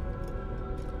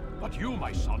 But you,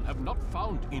 my son, have not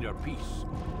found inner peace.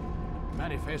 It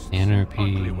manifests Inner in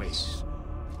ugly peace. ways.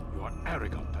 You are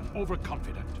arrogant and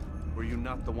overconfident. Were you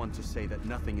not the one to say that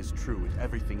nothing is true and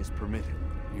everything is permitted?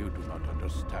 You do not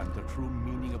understand the true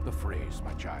meaning of the phrase,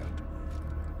 my child.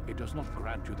 It does not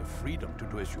grant you the freedom to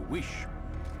do as you wish.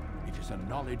 It is a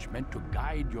knowledge meant to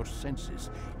guide your senses.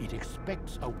 It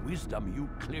expects a wisdom you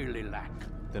clearly lack.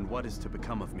 Then what is to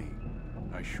become of me?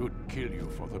 I should kill you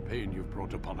for the pain you've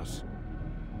brought upon us.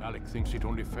 Malik thinks it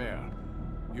only fair.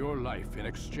 Your life in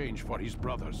exchange for his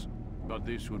brother's. But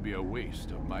this would be a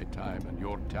waste of my time and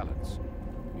your talents.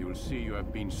 You will see you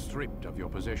have been stripped of your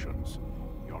possessions.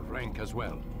 Your rank as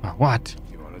well. What?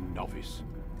 You are a novice.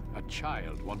 A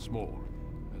child once more.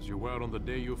 As you were on the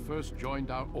day you first joined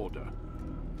our order.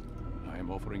 I am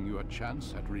offering you a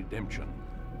chance at redemption.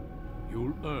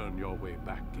 You'll earn your way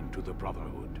back into the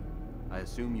Brotherhood. I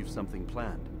assume you've something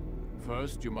planned.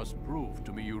 First, you must prove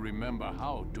to me you remember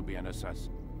how to be an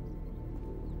assassin.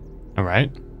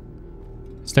 Alright.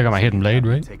 Still got my hidden blade,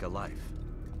 right? Take a life.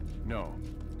 No,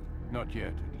 not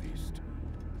yet, at least.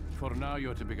 For now,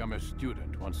 you're to become a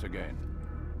student once again.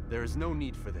 There is no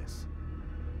need for this.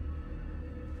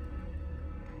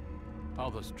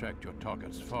 Others tracked your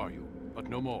targets for you, but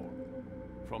no more.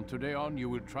 From today on, you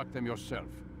will track them yourself.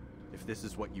 If this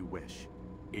is what you wish.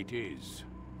 It is.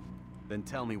 Then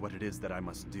tell me what it is that I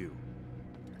must do.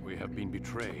 We have been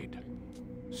betrayed.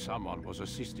 Someone was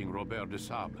assisting Robert de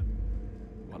Sable,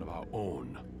 one of our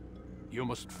own. You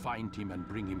must find him and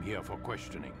bring him here for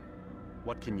questioning.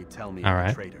 What can you tell me All of right.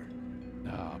 the traitor?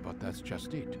 Ah, but that's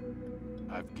just it.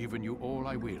 I've given you all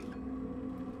I will.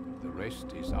 The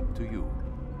rest is up to you.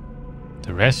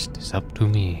 The rest is up to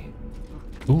me.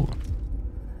 Ooh.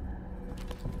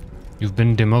 You've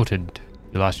been demoted.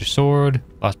 You lost your sword.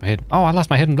 Lost my hidden... Oh, I lost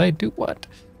my hidden blade. Do what?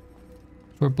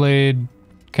 Sword blade.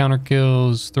 Counter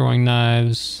kills. Throwing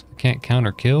knives. I can't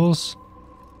counter kills.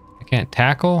 I can't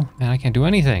tackle. Man, I can't do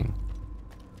anything.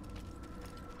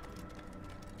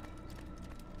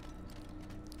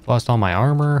 Lost all my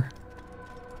armor.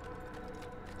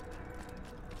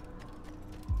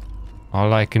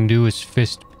 All I can do is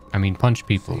punch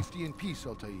people. Safety and peace,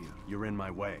 Altair. You're in my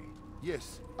way.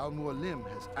 Yes, Al-Mualim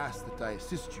has asked that I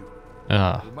assist you.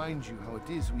 Remind you how it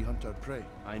is we hunt our prey.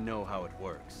 I know how it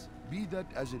works. Be that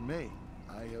as it may,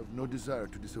 I have no desire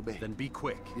to disobey. Then be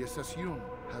quick. The Assassin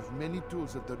have many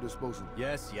tools at their disposal.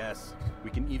 Yes, yes.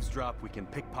 We can eavesdrop, we can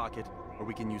pickpocket, or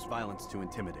we can use violence to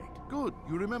intimidate. Good,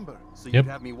 you remember. So Yep. you'd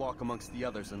have me walk amongst the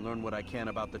others and learn what I can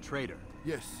about the traitor?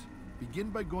 Yes. Begin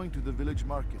by going to the village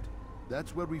market.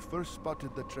 That's where we first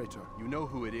spotted the traitor. You know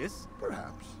who it is?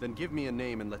 Perhaps. Then give me a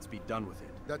name and let's be done with it.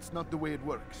 That's not the way it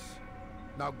works.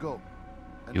 Now go.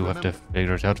 And You have to remember,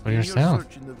 figure it out for begin your yourself.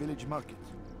 search in the village market.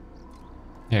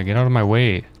 Yeah, get out of my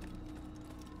way.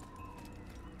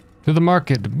 To the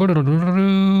market.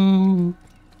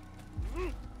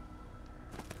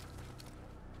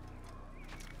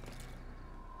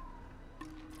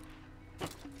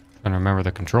 Trying to remember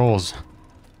the controls.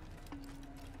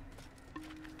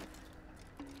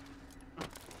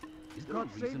 Is there a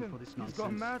reason for this nonsense? He's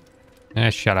gone mad. Eh,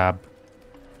 shut up.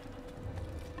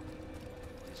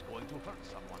 It's going to hurt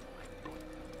someone.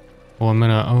 Oh, I'm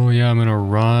gonna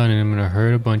run and I'm gonna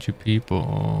hurt a bunch of people.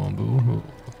 Oh, boo-hoo.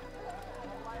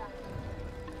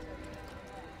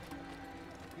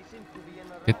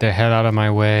 Get the hell out of my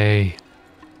way.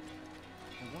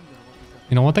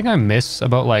 You know, one thing I miss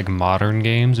about like modern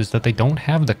games is that they don't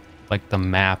have the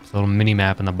map, the little mini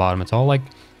map in the bottom. It's all like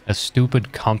a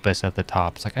stupid compass at the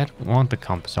top. It's like, I don't want the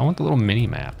compass. I want the little mini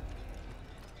map.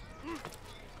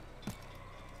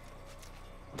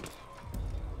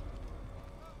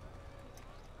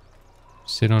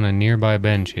 Sit on a nearby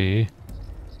bench, eh?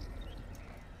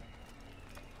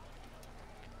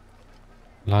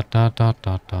 La da da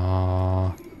da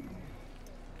da.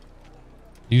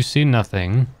 You see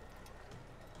nothing.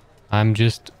 I'm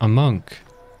just a monk.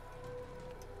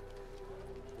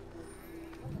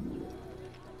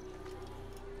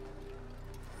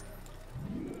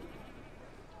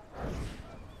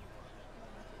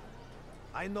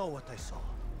 I know what I saw.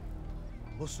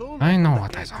 I know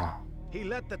what I saw. He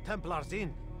let the Templars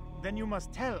in. Then you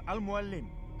must tell Al-Muallim.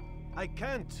 I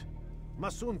can't.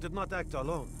 Masoon did not act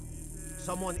alone.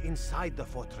 Someone inside the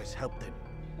fortress helped him.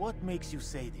 What makes you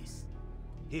say this?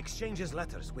 He exchanges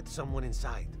letters with someone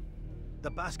inside.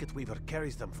 The basket weaver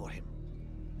carries them for him.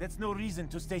 That's no reason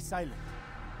to stay silent.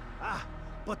 Ah,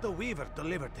 but the weaver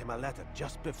delivered him a letter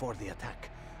just before the attack.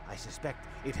 I suspect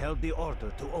it held the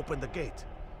order to open the gate.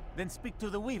 Then speak to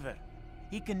the weaver.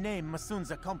 He can name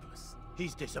Masoon's accomplice.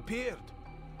 He's disappeared,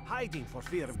 hiding for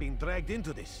fear of being dragged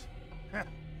into this.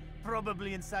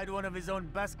 Probably inside one of his own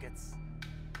baskets.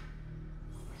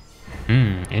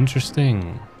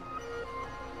 Interesting.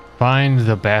 Find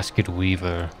the basket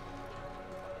weaver.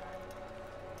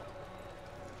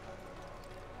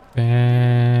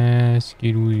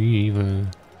 Basket weaver.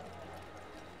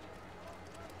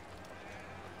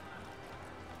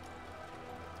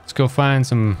 Let's go find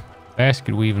some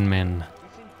basket weaving men.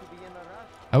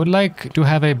 I would like to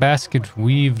have a basket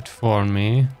weaved for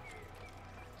me.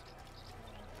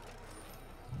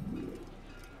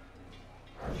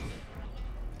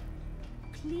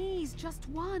 Please, just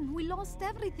one. We lost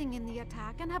everything in the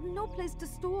attack and have no place to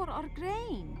store our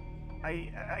grain.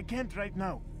 I can't right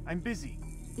now. I'm busy.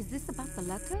 Is this about the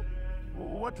letter?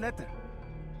 What letter?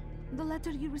 The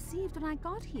letter you received when I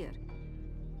got here.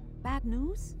 Bad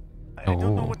news? I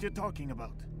don't know what you're talking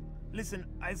about. Listen,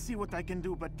 I'll see what I can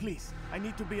do, but please, I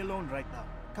need to be alone right now.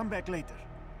 Come back later.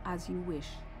 As you wish.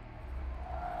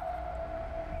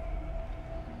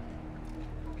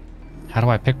 How do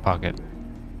I pickpocket?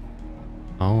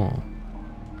 Oh.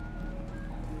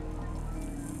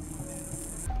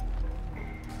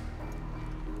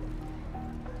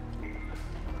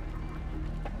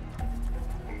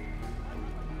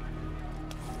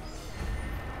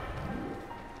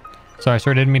 Sorry,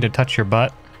 sir, didn't mean to touch your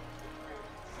butt.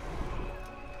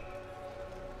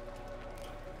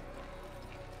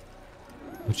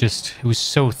 It was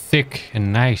so thick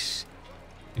and nice.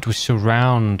 It was so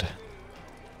round.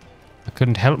 I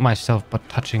couldn't help myself but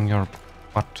touching your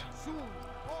butt.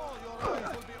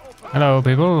 Hello,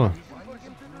 people.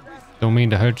 Don't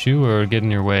mean to hurt you or get in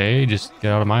your way. Just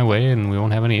get out of my way and we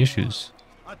won't have any issues.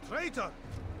 A traitor?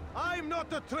 I'm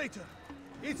not a traitor.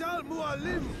 It's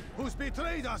Al-Muallim who's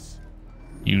betrayed us.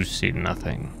 You see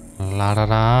nothing. La da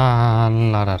da,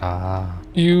 la da da.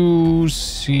 You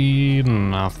see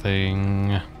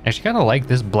nothing. I actually kind of like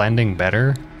this blending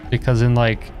better because in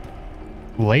like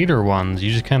later ones,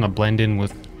 you just kind of blend in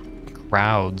with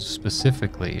crowds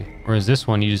specifically. Whereas this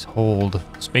one, you just hold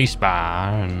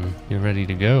spacebar and you're ready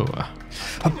to go.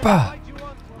 Hoppa!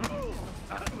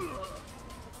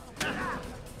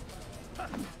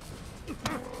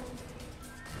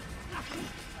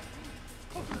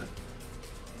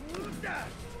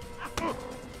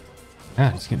 Ah,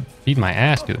 he's gonna beat my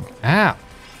ass, dude. Ow!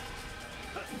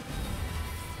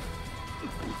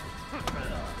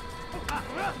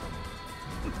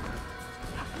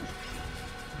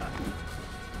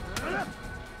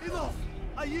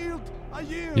 I yield.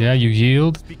 Yeah, you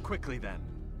yield. Speak quickly then.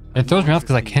 It throws me off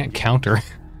because I can't counter.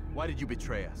 Why did you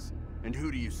betray us? And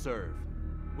who do you serve?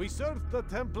 We serve the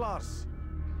Templars.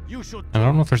 You should. I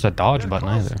don't know if there's a dodge button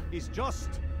either. Is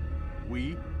just.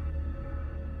 We?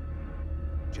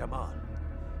 Jamal.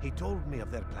 He told me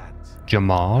of their plans.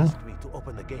 Jamal? Asked me to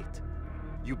open the gate.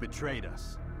 You betrayed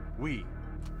us. We,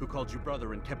 who called you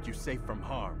brother and kept you safe from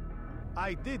harm.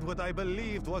 I did what I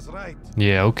believed was right.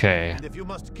 Yeah, okay. And if you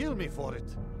must kill me for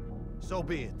it, so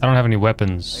be it. I don't have any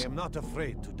weapons. I am not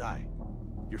afraid to die.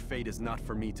 Your fate is not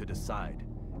for me to decide.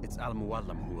 It's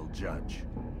Al-Muallim who will judge.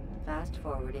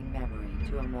 Fast-forwarding memory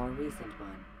to a more recent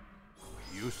one.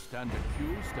 You stand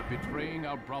accused of betraying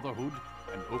our brotherhood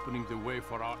and opening the way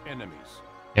for our enemies.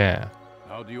 Yeah.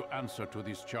 How do you answer to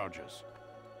these charges?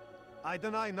 I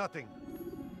deny nothing.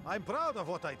 I'm proud of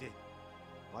what I did.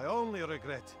 My only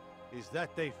regret is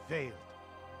that they failed.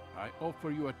 I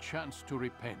offer you a chance to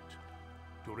repent,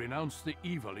 to renounce the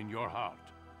evil in your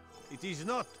heart. It is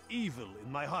not evil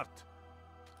in my heart,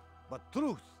 but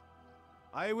truth.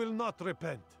 I will not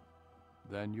repent.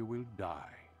 Then you will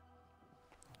die.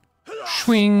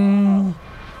 Swing!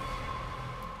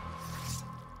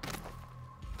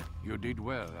 You did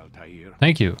well, Altair.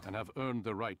 Thank you. And have earned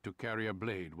the right to carry a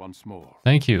blade once more.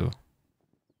 Thank you.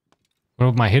 What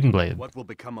about my hidden blade? What will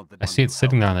become of the I see it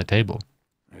sitting there on the table.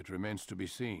 It remains to be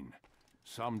seen.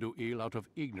 Some do ill out of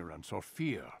ignorance or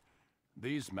fear.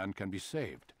 These men can be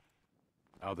saved.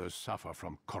 Others suffer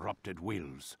from corrupted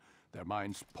wills, their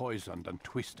minds poisoned and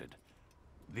twisted.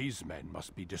 These men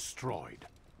must be destroyed.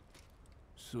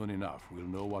 Soon enough, we'll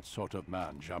know what sort of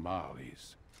man Jamal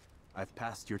is. I've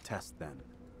passed your test then.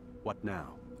 What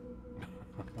now?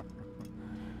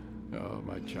 Oh,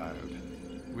 my child.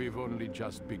 We've only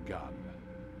just begun.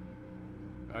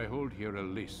 I hold here a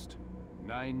list.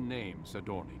 9 names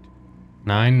adorn it.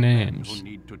 9 names. Men who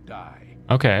need to die.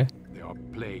 Okay. They are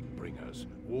plague bringers,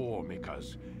 war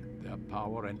makers. Their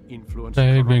power and influence.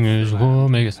 Plague bringers, war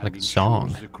makers, like a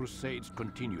song. The crusades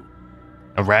continue.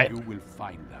 All right. You will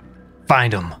find them.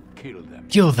 Find them. Kill them.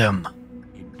 Kill them.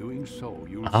 In doing so,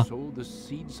 you'll sow the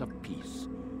seeds of peace.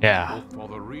 Yeah. Both for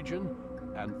the region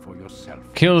and for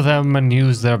yourself. Kill them and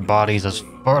use their bodies as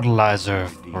fertilizer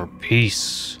for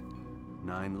peace.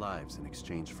 9 lives in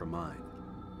exchange for mine.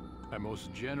 A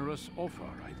most generous offer,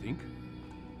 I think.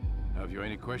 Have you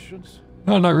any questions?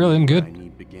 No, not really. I'm good. I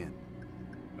need begin.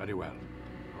 Very well.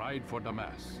 Ride for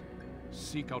Damas.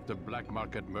 Seek out the black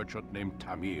market merchant named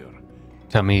Tamir.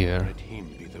 Tamir. Let him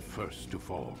be the first to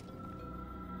fall.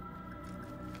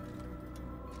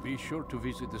 Be sure to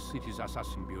visit the city's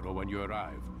assassin bureau when you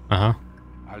arrive. Uh-huh.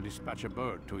 I'll dispatch a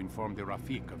bird to inform the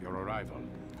Rafik of your arrival.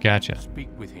 Gotcha. Speak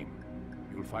with him.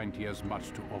 You'll find he has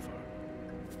much to offer.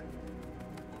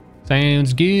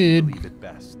 Sounds good. Leave it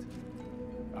best.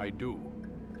 I do.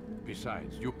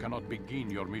 Besides, you cannot begin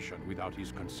your mission without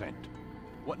his consent.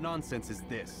 What nonsense is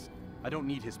this? I don't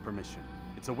need his permission.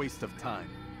 It's a waste of time.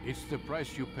 It's the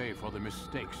price you pay for the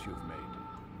mistakes you've made.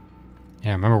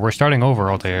 Yeah, remember, we're starting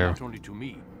over out there. Not only to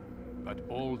me, but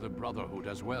all the Brotherhood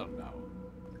as well now.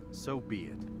 So be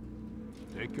it.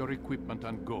 Take your equipment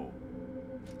and go.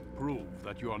 Prove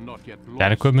that you are not yet lost.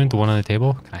 That equipment, the one on the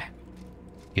table? Can I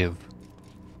give?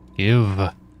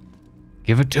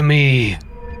 Give it to me.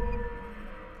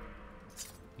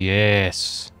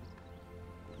 Yes.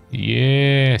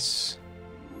 Yes.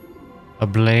 A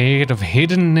blade of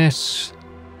hiddenness.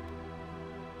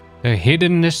 The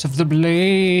hiddenness of the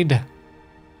blade.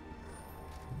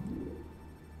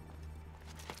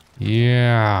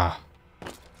 Yeah.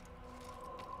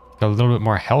 Got a little bit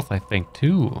more health, I think,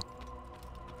 too.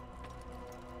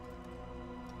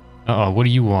 Uh-oh, what do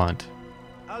you want?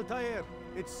 Altair,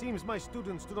 it seems my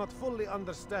students do not fully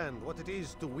understand what it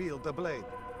is to wield the blade.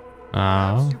 Oh.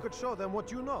 Perhaps you could show them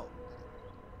what you know.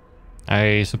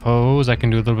 I suppose I can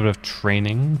do a little bit of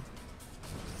training.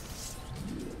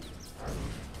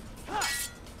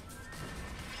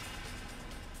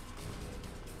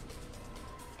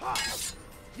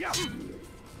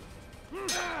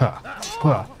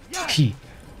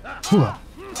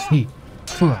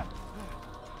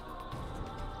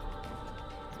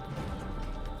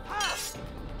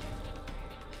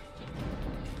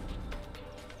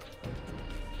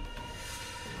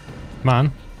 Come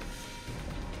on.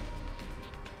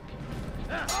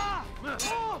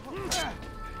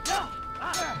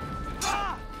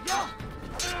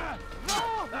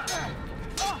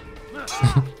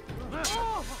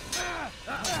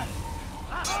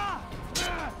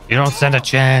 You don't stand a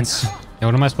chance. Yeah,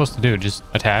 what am I supposed to do? Just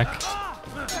attack?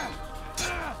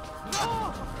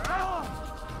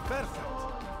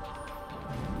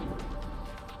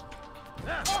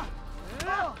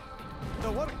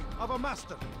 The work of a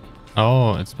master.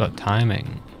 Oh, it's about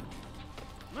timing.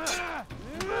 And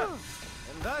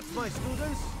that's, my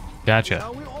students, Gotcha.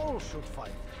 how we all should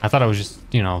fight. I thought I was just,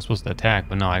 you know, supposed to attack,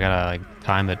 but no, I gotta like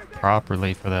time it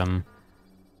properly for them.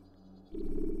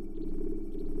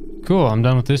 Cool, I'm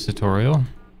done with this tutorial.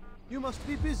 You must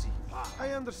be busy. I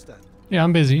understand. Yeah,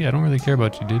 I'm busy. I don't really care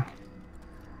about you, dude.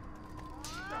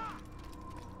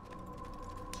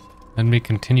 Let me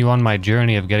continue on my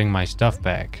journey of getting my stuff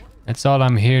back. That's all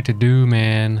I'm here to do,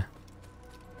 man.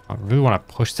 I really want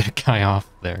to push that guy off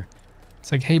there.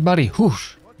 It's like, hey, buddy,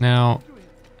 whoosh. Now,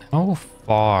 how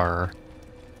far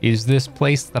is this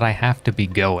place that I have to be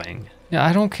going? Yeah,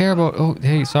 I don't care about... Oh,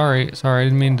 hey, sorry. Sorry, I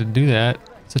didn't mean to do that.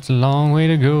 Such a long way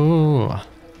to go.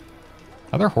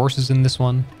 Are there horses in this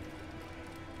one?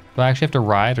 Do I actually have to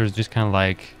ride, or is it just kind of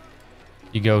like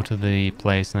you go to the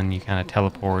place and then you kind of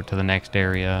teleport to the next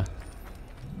area?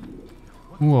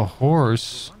 Ooh, a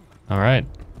horse. All right.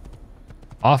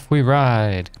 Off we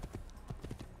ride.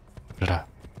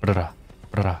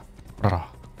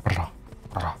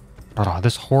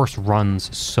 This horse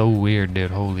runs so weird,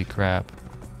 dude. Holy crap.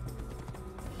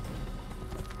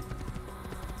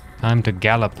 Time to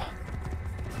gallop.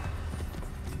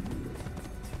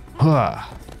 Huh.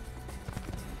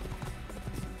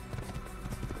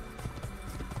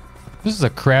 This is a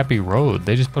crappy road.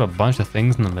 They just put a bunch of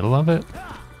things in the middle of it.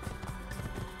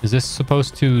 Is this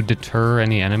supposed to deter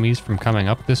any enemies from coming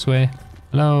up this way?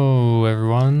 Hello,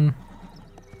 everyone.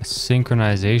 A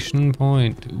synchronization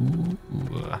point.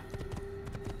 Ooh.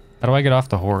 How do I get off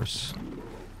the horse?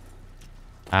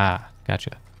 Ah,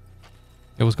 gotcha.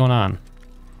 Hey, what's going on?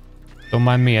 Don't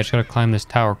mind me. I just gotta climb this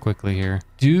tower quickly here.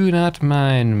 Do not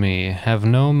mind me. Have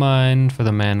no mind for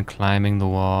the man climbing the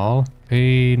wall.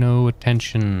 Pay no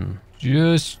attention.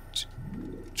 Just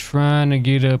trying to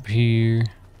get up here.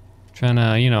 Trying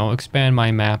to, you know, expand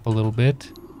my map a little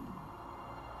bit.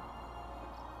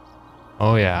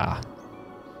 Oh yeah.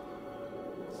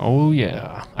 Oh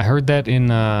yeah. I heard that in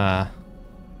the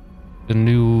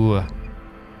new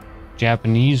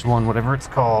Japanese one, whatever it's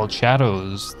called,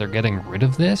 Shadows. They're getting rid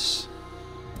of this.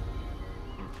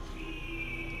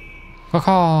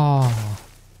 Caw.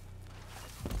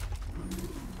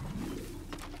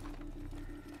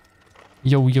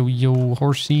 Yo, yo, yo,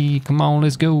 horsey. Come on,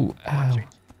 let's go. Ow.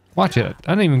 Watch it.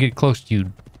 I didn't even get close to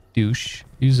you, douche.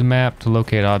 Use the map to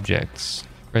locate objects.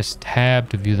 Press tab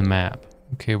to view the map.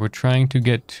 Okay, we're trying to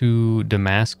get to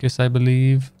Damascus, I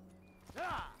believe.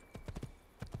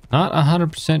 Not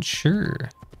 100% sure.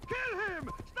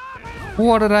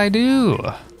 What did I do?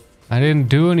 I didn't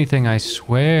do anything, I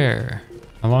swear.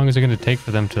 How long is it going to take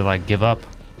for them to, like, give up?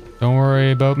 Don't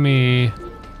worry about me.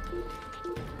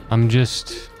 I'm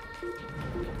just,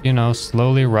 you know,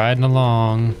 slowly riding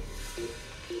along.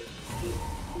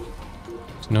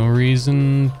 There's no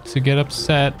reason to get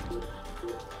upset.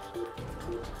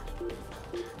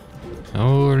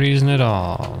 No reason at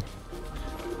all.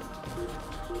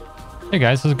 Hey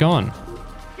guys, how's it going?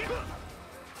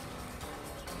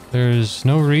 There's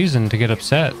no reason to get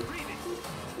upset.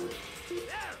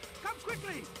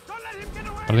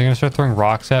 Are they gonna start throwing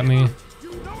rocks at me?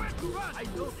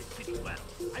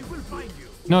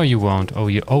 No, you won't.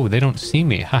 Oh, they don't see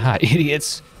me. Haha,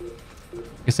 idiots.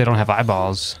 Guess they don't have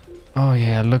eyeballs. Oh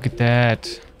yeah, look at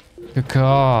that. The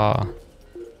car.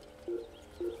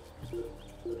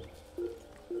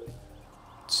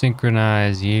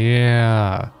 Synchronize,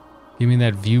 yeah. Give me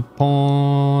that viewpoint.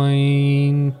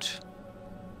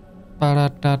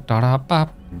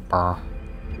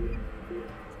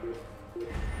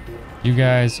 You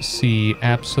guys see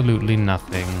absolutely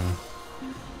nothing.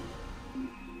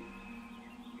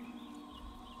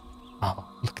 Oh,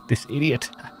 look at this idiot.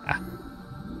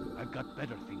 I've got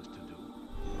better things to do.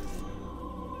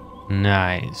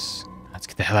 Nice. Let's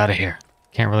get the hell out of here.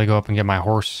 Can't really go up and get my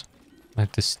horse. I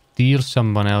have to steal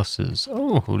someone else's.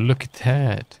 Oh, look at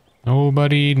that.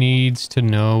 Nobody needs to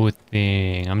know a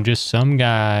thing. I'm just some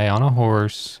guy on a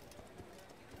horse.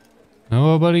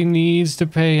 Nobody needs to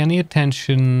pay any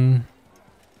attention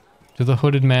to the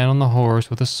hooded man on the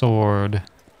horse with a sword.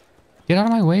 Get out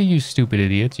of my way, you stupid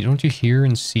idiots. Don't you hear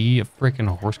and see a freaking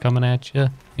horse coming at you?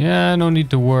 Yeah, no need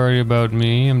to worry about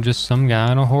me. I'm just some guy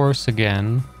on a horse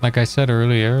again. Like I said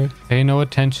earlier, pay no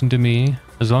attention to me.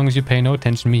 As long as you pay no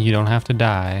attention to me, you don't have to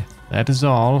die. That is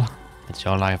all. That's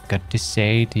all I've got to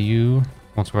say to you.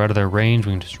 Once we're out of their range,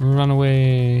 we can just run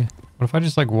away. What if I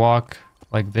just like walk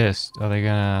like this? Are they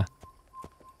gonna...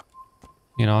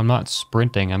 You know, I'm not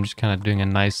sprinting. I'm just kind of doing a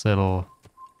nice little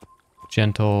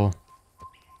gentle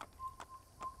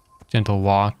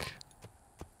walk.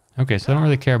 Okay, so I don't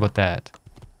really care about that.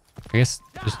 I guess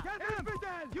just...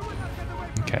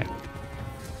 Okay.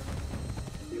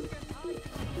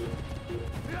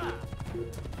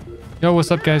 Yo,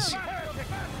 what's up, guys?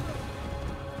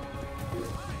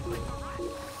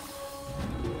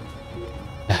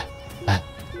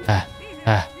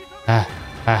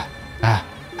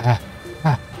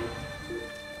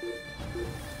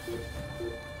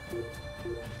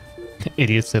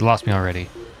 Idiots, they lost me already.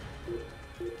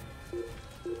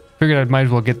 Figured I might as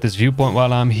well get this viewpoint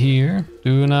while I'm here.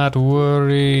 Do not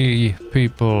worry,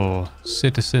 people,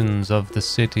 citizens of the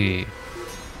city.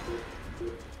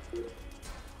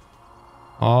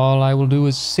 All I will do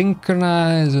is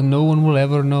synchronize and no one will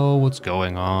ever know what's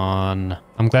going on.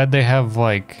 I'm glad they have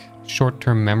like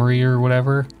short-term memory or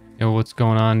whatever. You know what's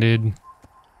going on, dude?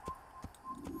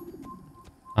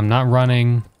 I'm not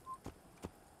running.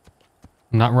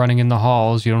 I'm not running in the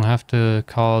halls. You don't have to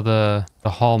call the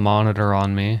hall monitor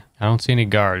on me. I don't see any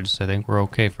guards. I think we're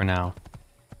okay for now.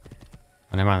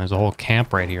 Oh, never mind. There's a whole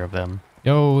camp right here of them.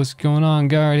 Yo, what's going on,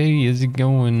 guard? Hey, how's it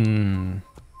going?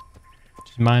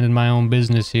 Just minding my own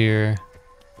business here.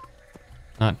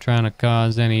 Not trying to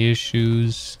cause any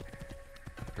issues.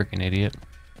 Freaking idiot.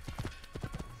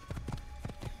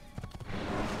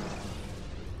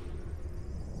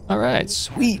 Alright,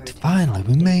 sweet. Finally,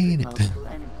 we made it.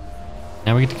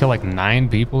 Now we get to kill like 9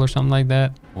 people or something like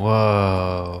that.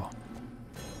 Whoa.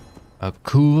 A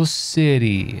cool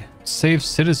city. Save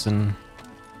citizen.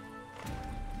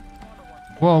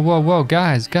 Whoa, whoa, whoa,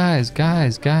 guys.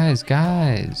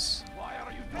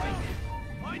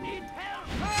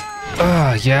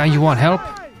 Yeah, you want help?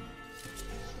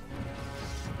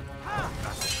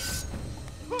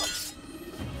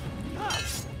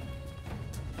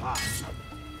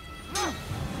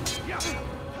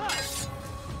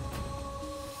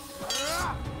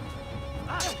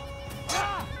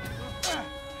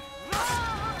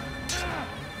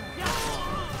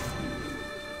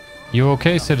 You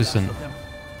okay, citizen?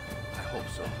 I hope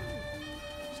so.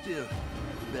 Still,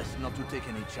 best not to take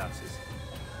any chances.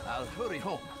 I'll hurry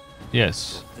home.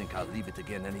 Yes. Don't think I'll leave it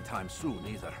again anytime soon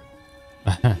either.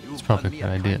 It's probably a good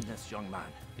idea. Young man.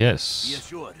 Yes. Be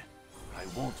assured, I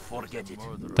won't forget it.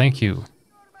 Thank you.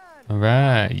 All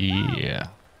right, yeah.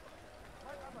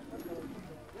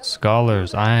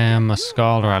 Scholars, I am a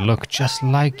scholar. I look just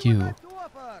like you.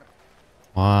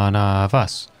 One of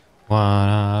us. One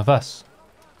of us.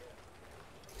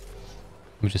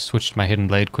 Let me just switch to my hidden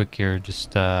blade quick here,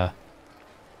 just in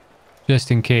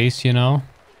case, you know.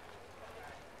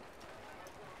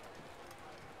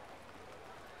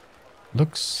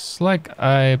 Looks like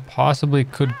I possibly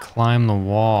could climb the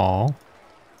wall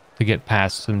to get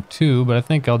past them too, but I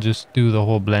think I'll just do the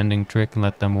whole blending trick and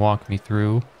let them walk me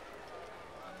through.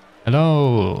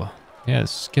 Hello.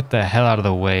 Yes, get the hell out of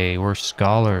the way. We're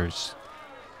scholars.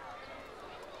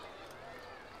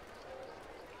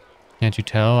 Can't you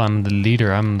tell? I'm the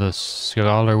leader. I'm the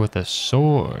scholar with a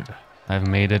sword. I've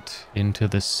made it into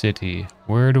the city.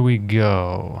 Where do we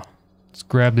go? Let's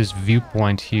grab this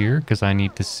viewpoint here because I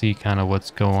need to see kind of what's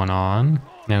going on.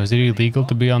 Now, is it illegal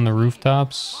to be on the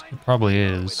rooftops? It probably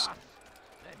is.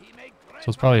 So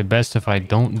it's probably best if I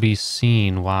don't be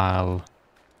seen while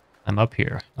I'm up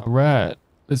here. All right,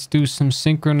 let's do some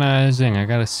synchronizing. I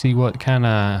gotta see what kind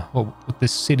of what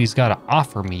this city's got to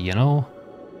offer me, you know?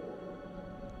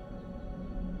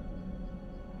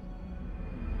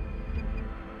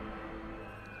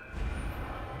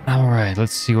 All right,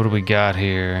 let's see what do we got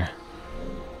here.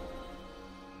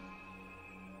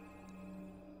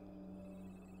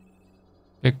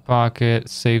 Pickpocket,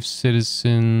 save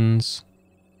citizens,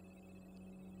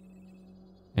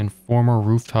 informer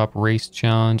rooftop race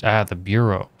challenge. Ah, the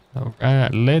bureau. All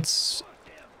right, let's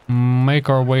make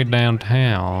our way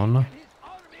downtown.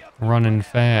 Running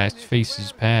fast,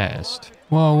 faces past.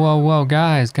 Whoa, whoa, whoa,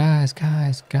 guys.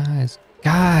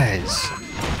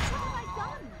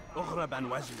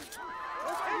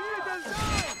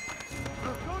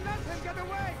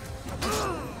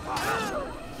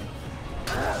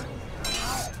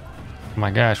 Oh my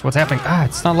gosh, what's happening? Ah,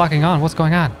 it's not locking on. What's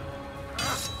going on?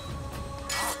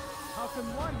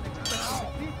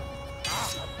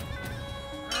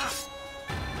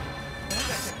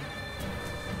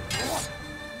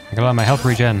 I gotta let my health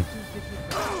regen.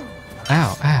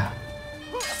 Ow, ow.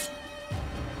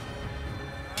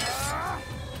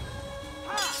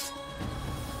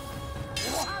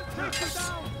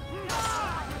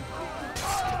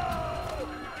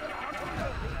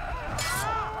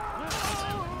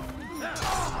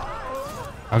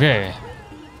 Okay.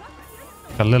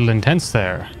 Got a little intense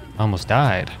there. Almost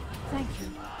died. Thank you.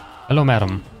 Hello,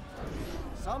 madam.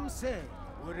 Some say,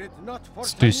 were it not for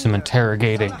Let's do some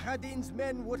interrogating. Salahadin's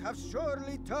men would have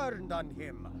surely turned on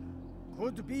him.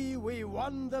 Could be we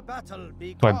won the battle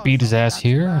because Do I beat his ass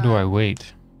here or do I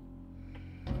wait?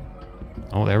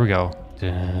 Oh, there we go.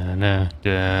 Da-na,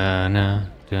 da-na,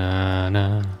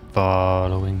 da-na.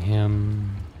 Following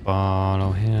him.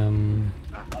 Follow him.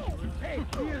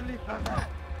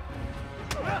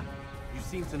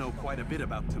 You seem to know quite a bit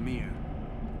about Tamir.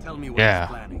 Tell me what Yeah.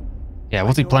 he's planning. Yeah,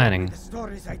 what's he planning? The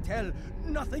stories I tell,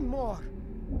 nothing more.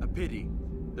 A pity.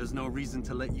 There's no reason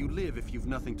to let you live if you've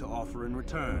nothing to offer in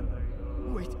return.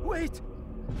 Wait!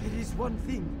 There is one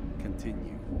thing.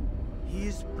 Continue. He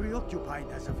is preoccupied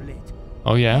as of late.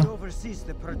 Oh, yeah? He oversees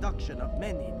the production of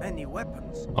many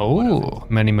weapons. Oh,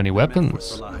 many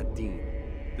weapons. Salahadin.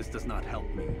 This does not help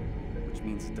me, which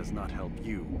means it does not help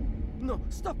you. No,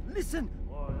 stop, listen!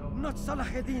 Not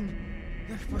Salahadin.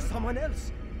 They're for someone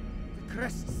else. The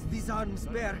crests these arms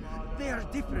bear, they are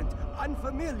different,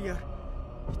 unfamiliar.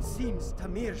 It seems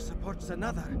Tamir supports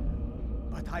another,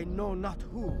 but I know not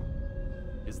who.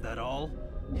 Is that all?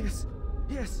 Yes.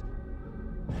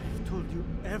 I've told you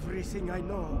everything I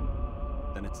know.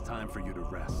 Then it's time for you to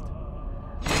rest.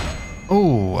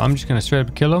 Oh, I'm just gonna straight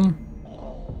up kill him?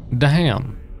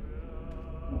 Damn.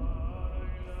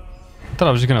 I thought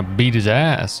I was just gonna beat his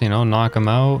ass, you know, knock him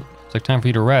out. It's like time for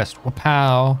you to rest. Well,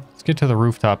 pow. Let's get to the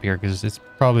rooftop here because it's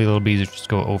probably a little bit easier to just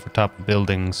go over top of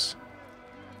buildings.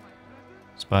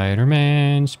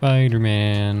 Spider-Man,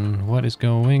 Spider-Man, what is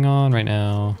going on right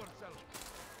now?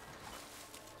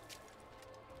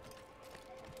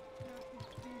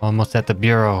 Almost at the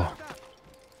bureau.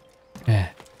 You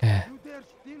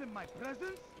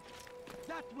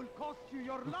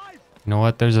know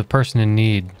what? There's a person in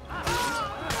need.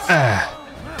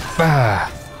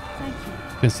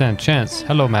 Didn't stand a chance.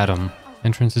 Hello, madam.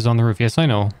 Entrance is on the roof. Yes, I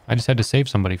know. I just had to save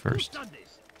somebody first.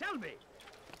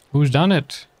 Who's done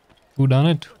it? Who done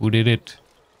it? Who did it?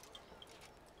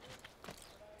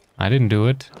 I didn't do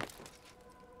it.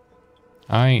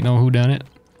 I ain't know who done it.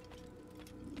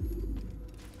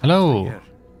 Hello. It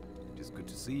is good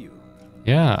to see you.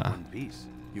 Yeah. One piece.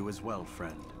 You as well,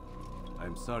 friend.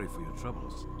 I'm sorry for your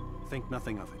troubles. Think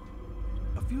nothing of it.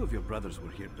 A few of your brothers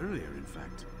were here earlier, in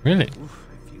fact. Really? Oof,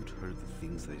 if you'd heard the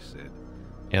things they said.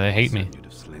 Yeah, they hate me. You'd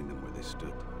have slain them where they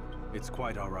stood. It's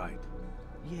quite all right.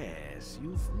 Yes,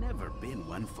 you've never been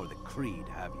one for the creed,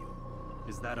 have you?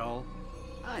 Is that all?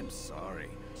 I'm sorry.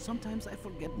 Sometimes I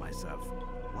forget myself.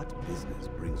 What business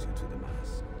brings you to the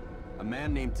mass? A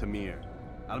man named Tamir.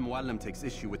 Al-Muallim takes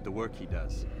issue with the work he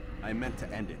does. I meant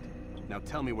to end it. Now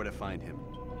tell me where to find him.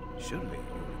 Surely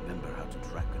you remember how to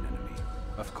track an enemy.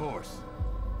 Of course.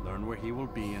 Learn where he will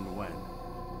be and when.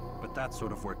 But that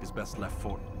sort of work is best left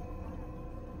for...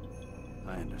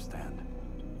 I understand.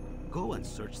 Go and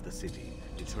search the city.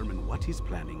 Determine what he's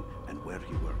planning and where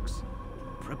he works.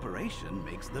 Preparation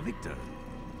makes the victor.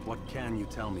 What can you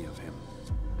tell me of him?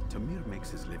 Tamir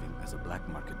makes his living as a black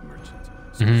market merchant,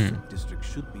 so the Souk district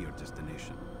should be your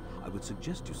destination. I would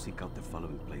suggest you seek out the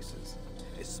following places.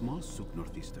 A small souk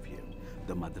northeast of here,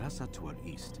 the madrasa to our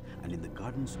east, and in the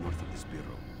gardens north of this bureau.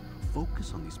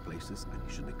 Focus on these places and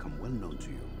he should become well known to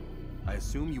you. I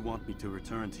assume you want me to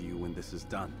return to you when this is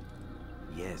done?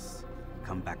 Yes.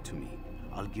 Come back to me.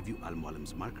 I'll give you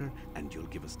Al-Muallim's marker and you'll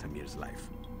give us Tamir's life.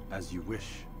 As you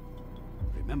wish.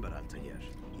 Remember, Altair,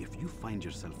 if you find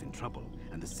yourself in trouble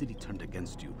and the city turned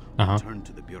against you, return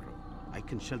to the bureau. I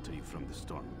can shelter you from the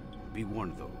storm. Be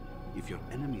warned though, if your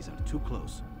enemies are too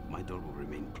close, my door will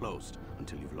remain closed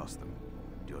until you've lost them.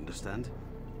 Do you understand?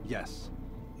 Yes.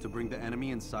 To bring the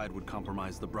enemy inside would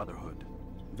compromise the Brotherhood.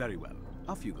 Very well.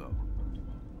 Off you go.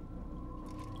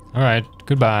 Alright,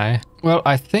 goodbye. Well,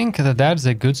 I think that that's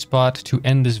a good spot to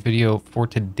end this video for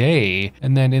today.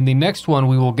 And then in the next one,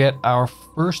 we will get our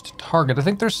first target. I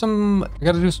think there's some... I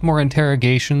gotta do some more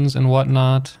interrogations and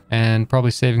whatnot. And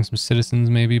probably saving some citizens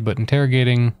maybe. But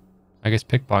interrogating, I guess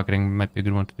pickpocketing might be a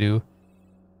good one to do.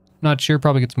 Not sure,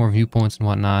 probably get some more viewpoints and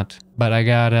whatnot. But I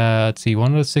got, let's see,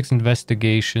 1 out of 6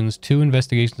 investigations. 2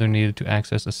 investigations are needed to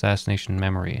access assassination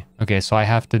memory. Okay, so I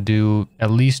have to do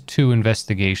at least 2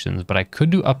 investigations, but I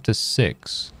could do up to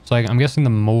 6. So I'm guessing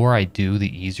the more I do, the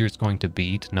easier it's going to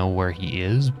be to know where he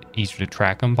is. Easier to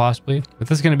track him, possibly. But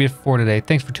that's going to be it for today.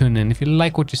 Thanks for tuning in. If you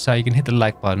like what you saw, you can hit the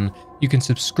like button. You can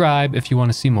subscribe if you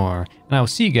want to see more. And I will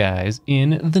see you guys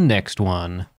in the next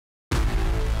one.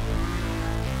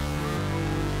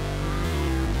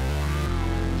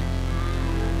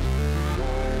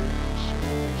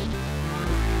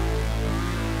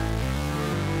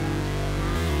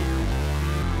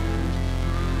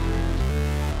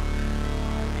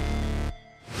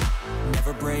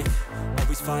 Never break,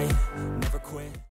 always fight, never quit.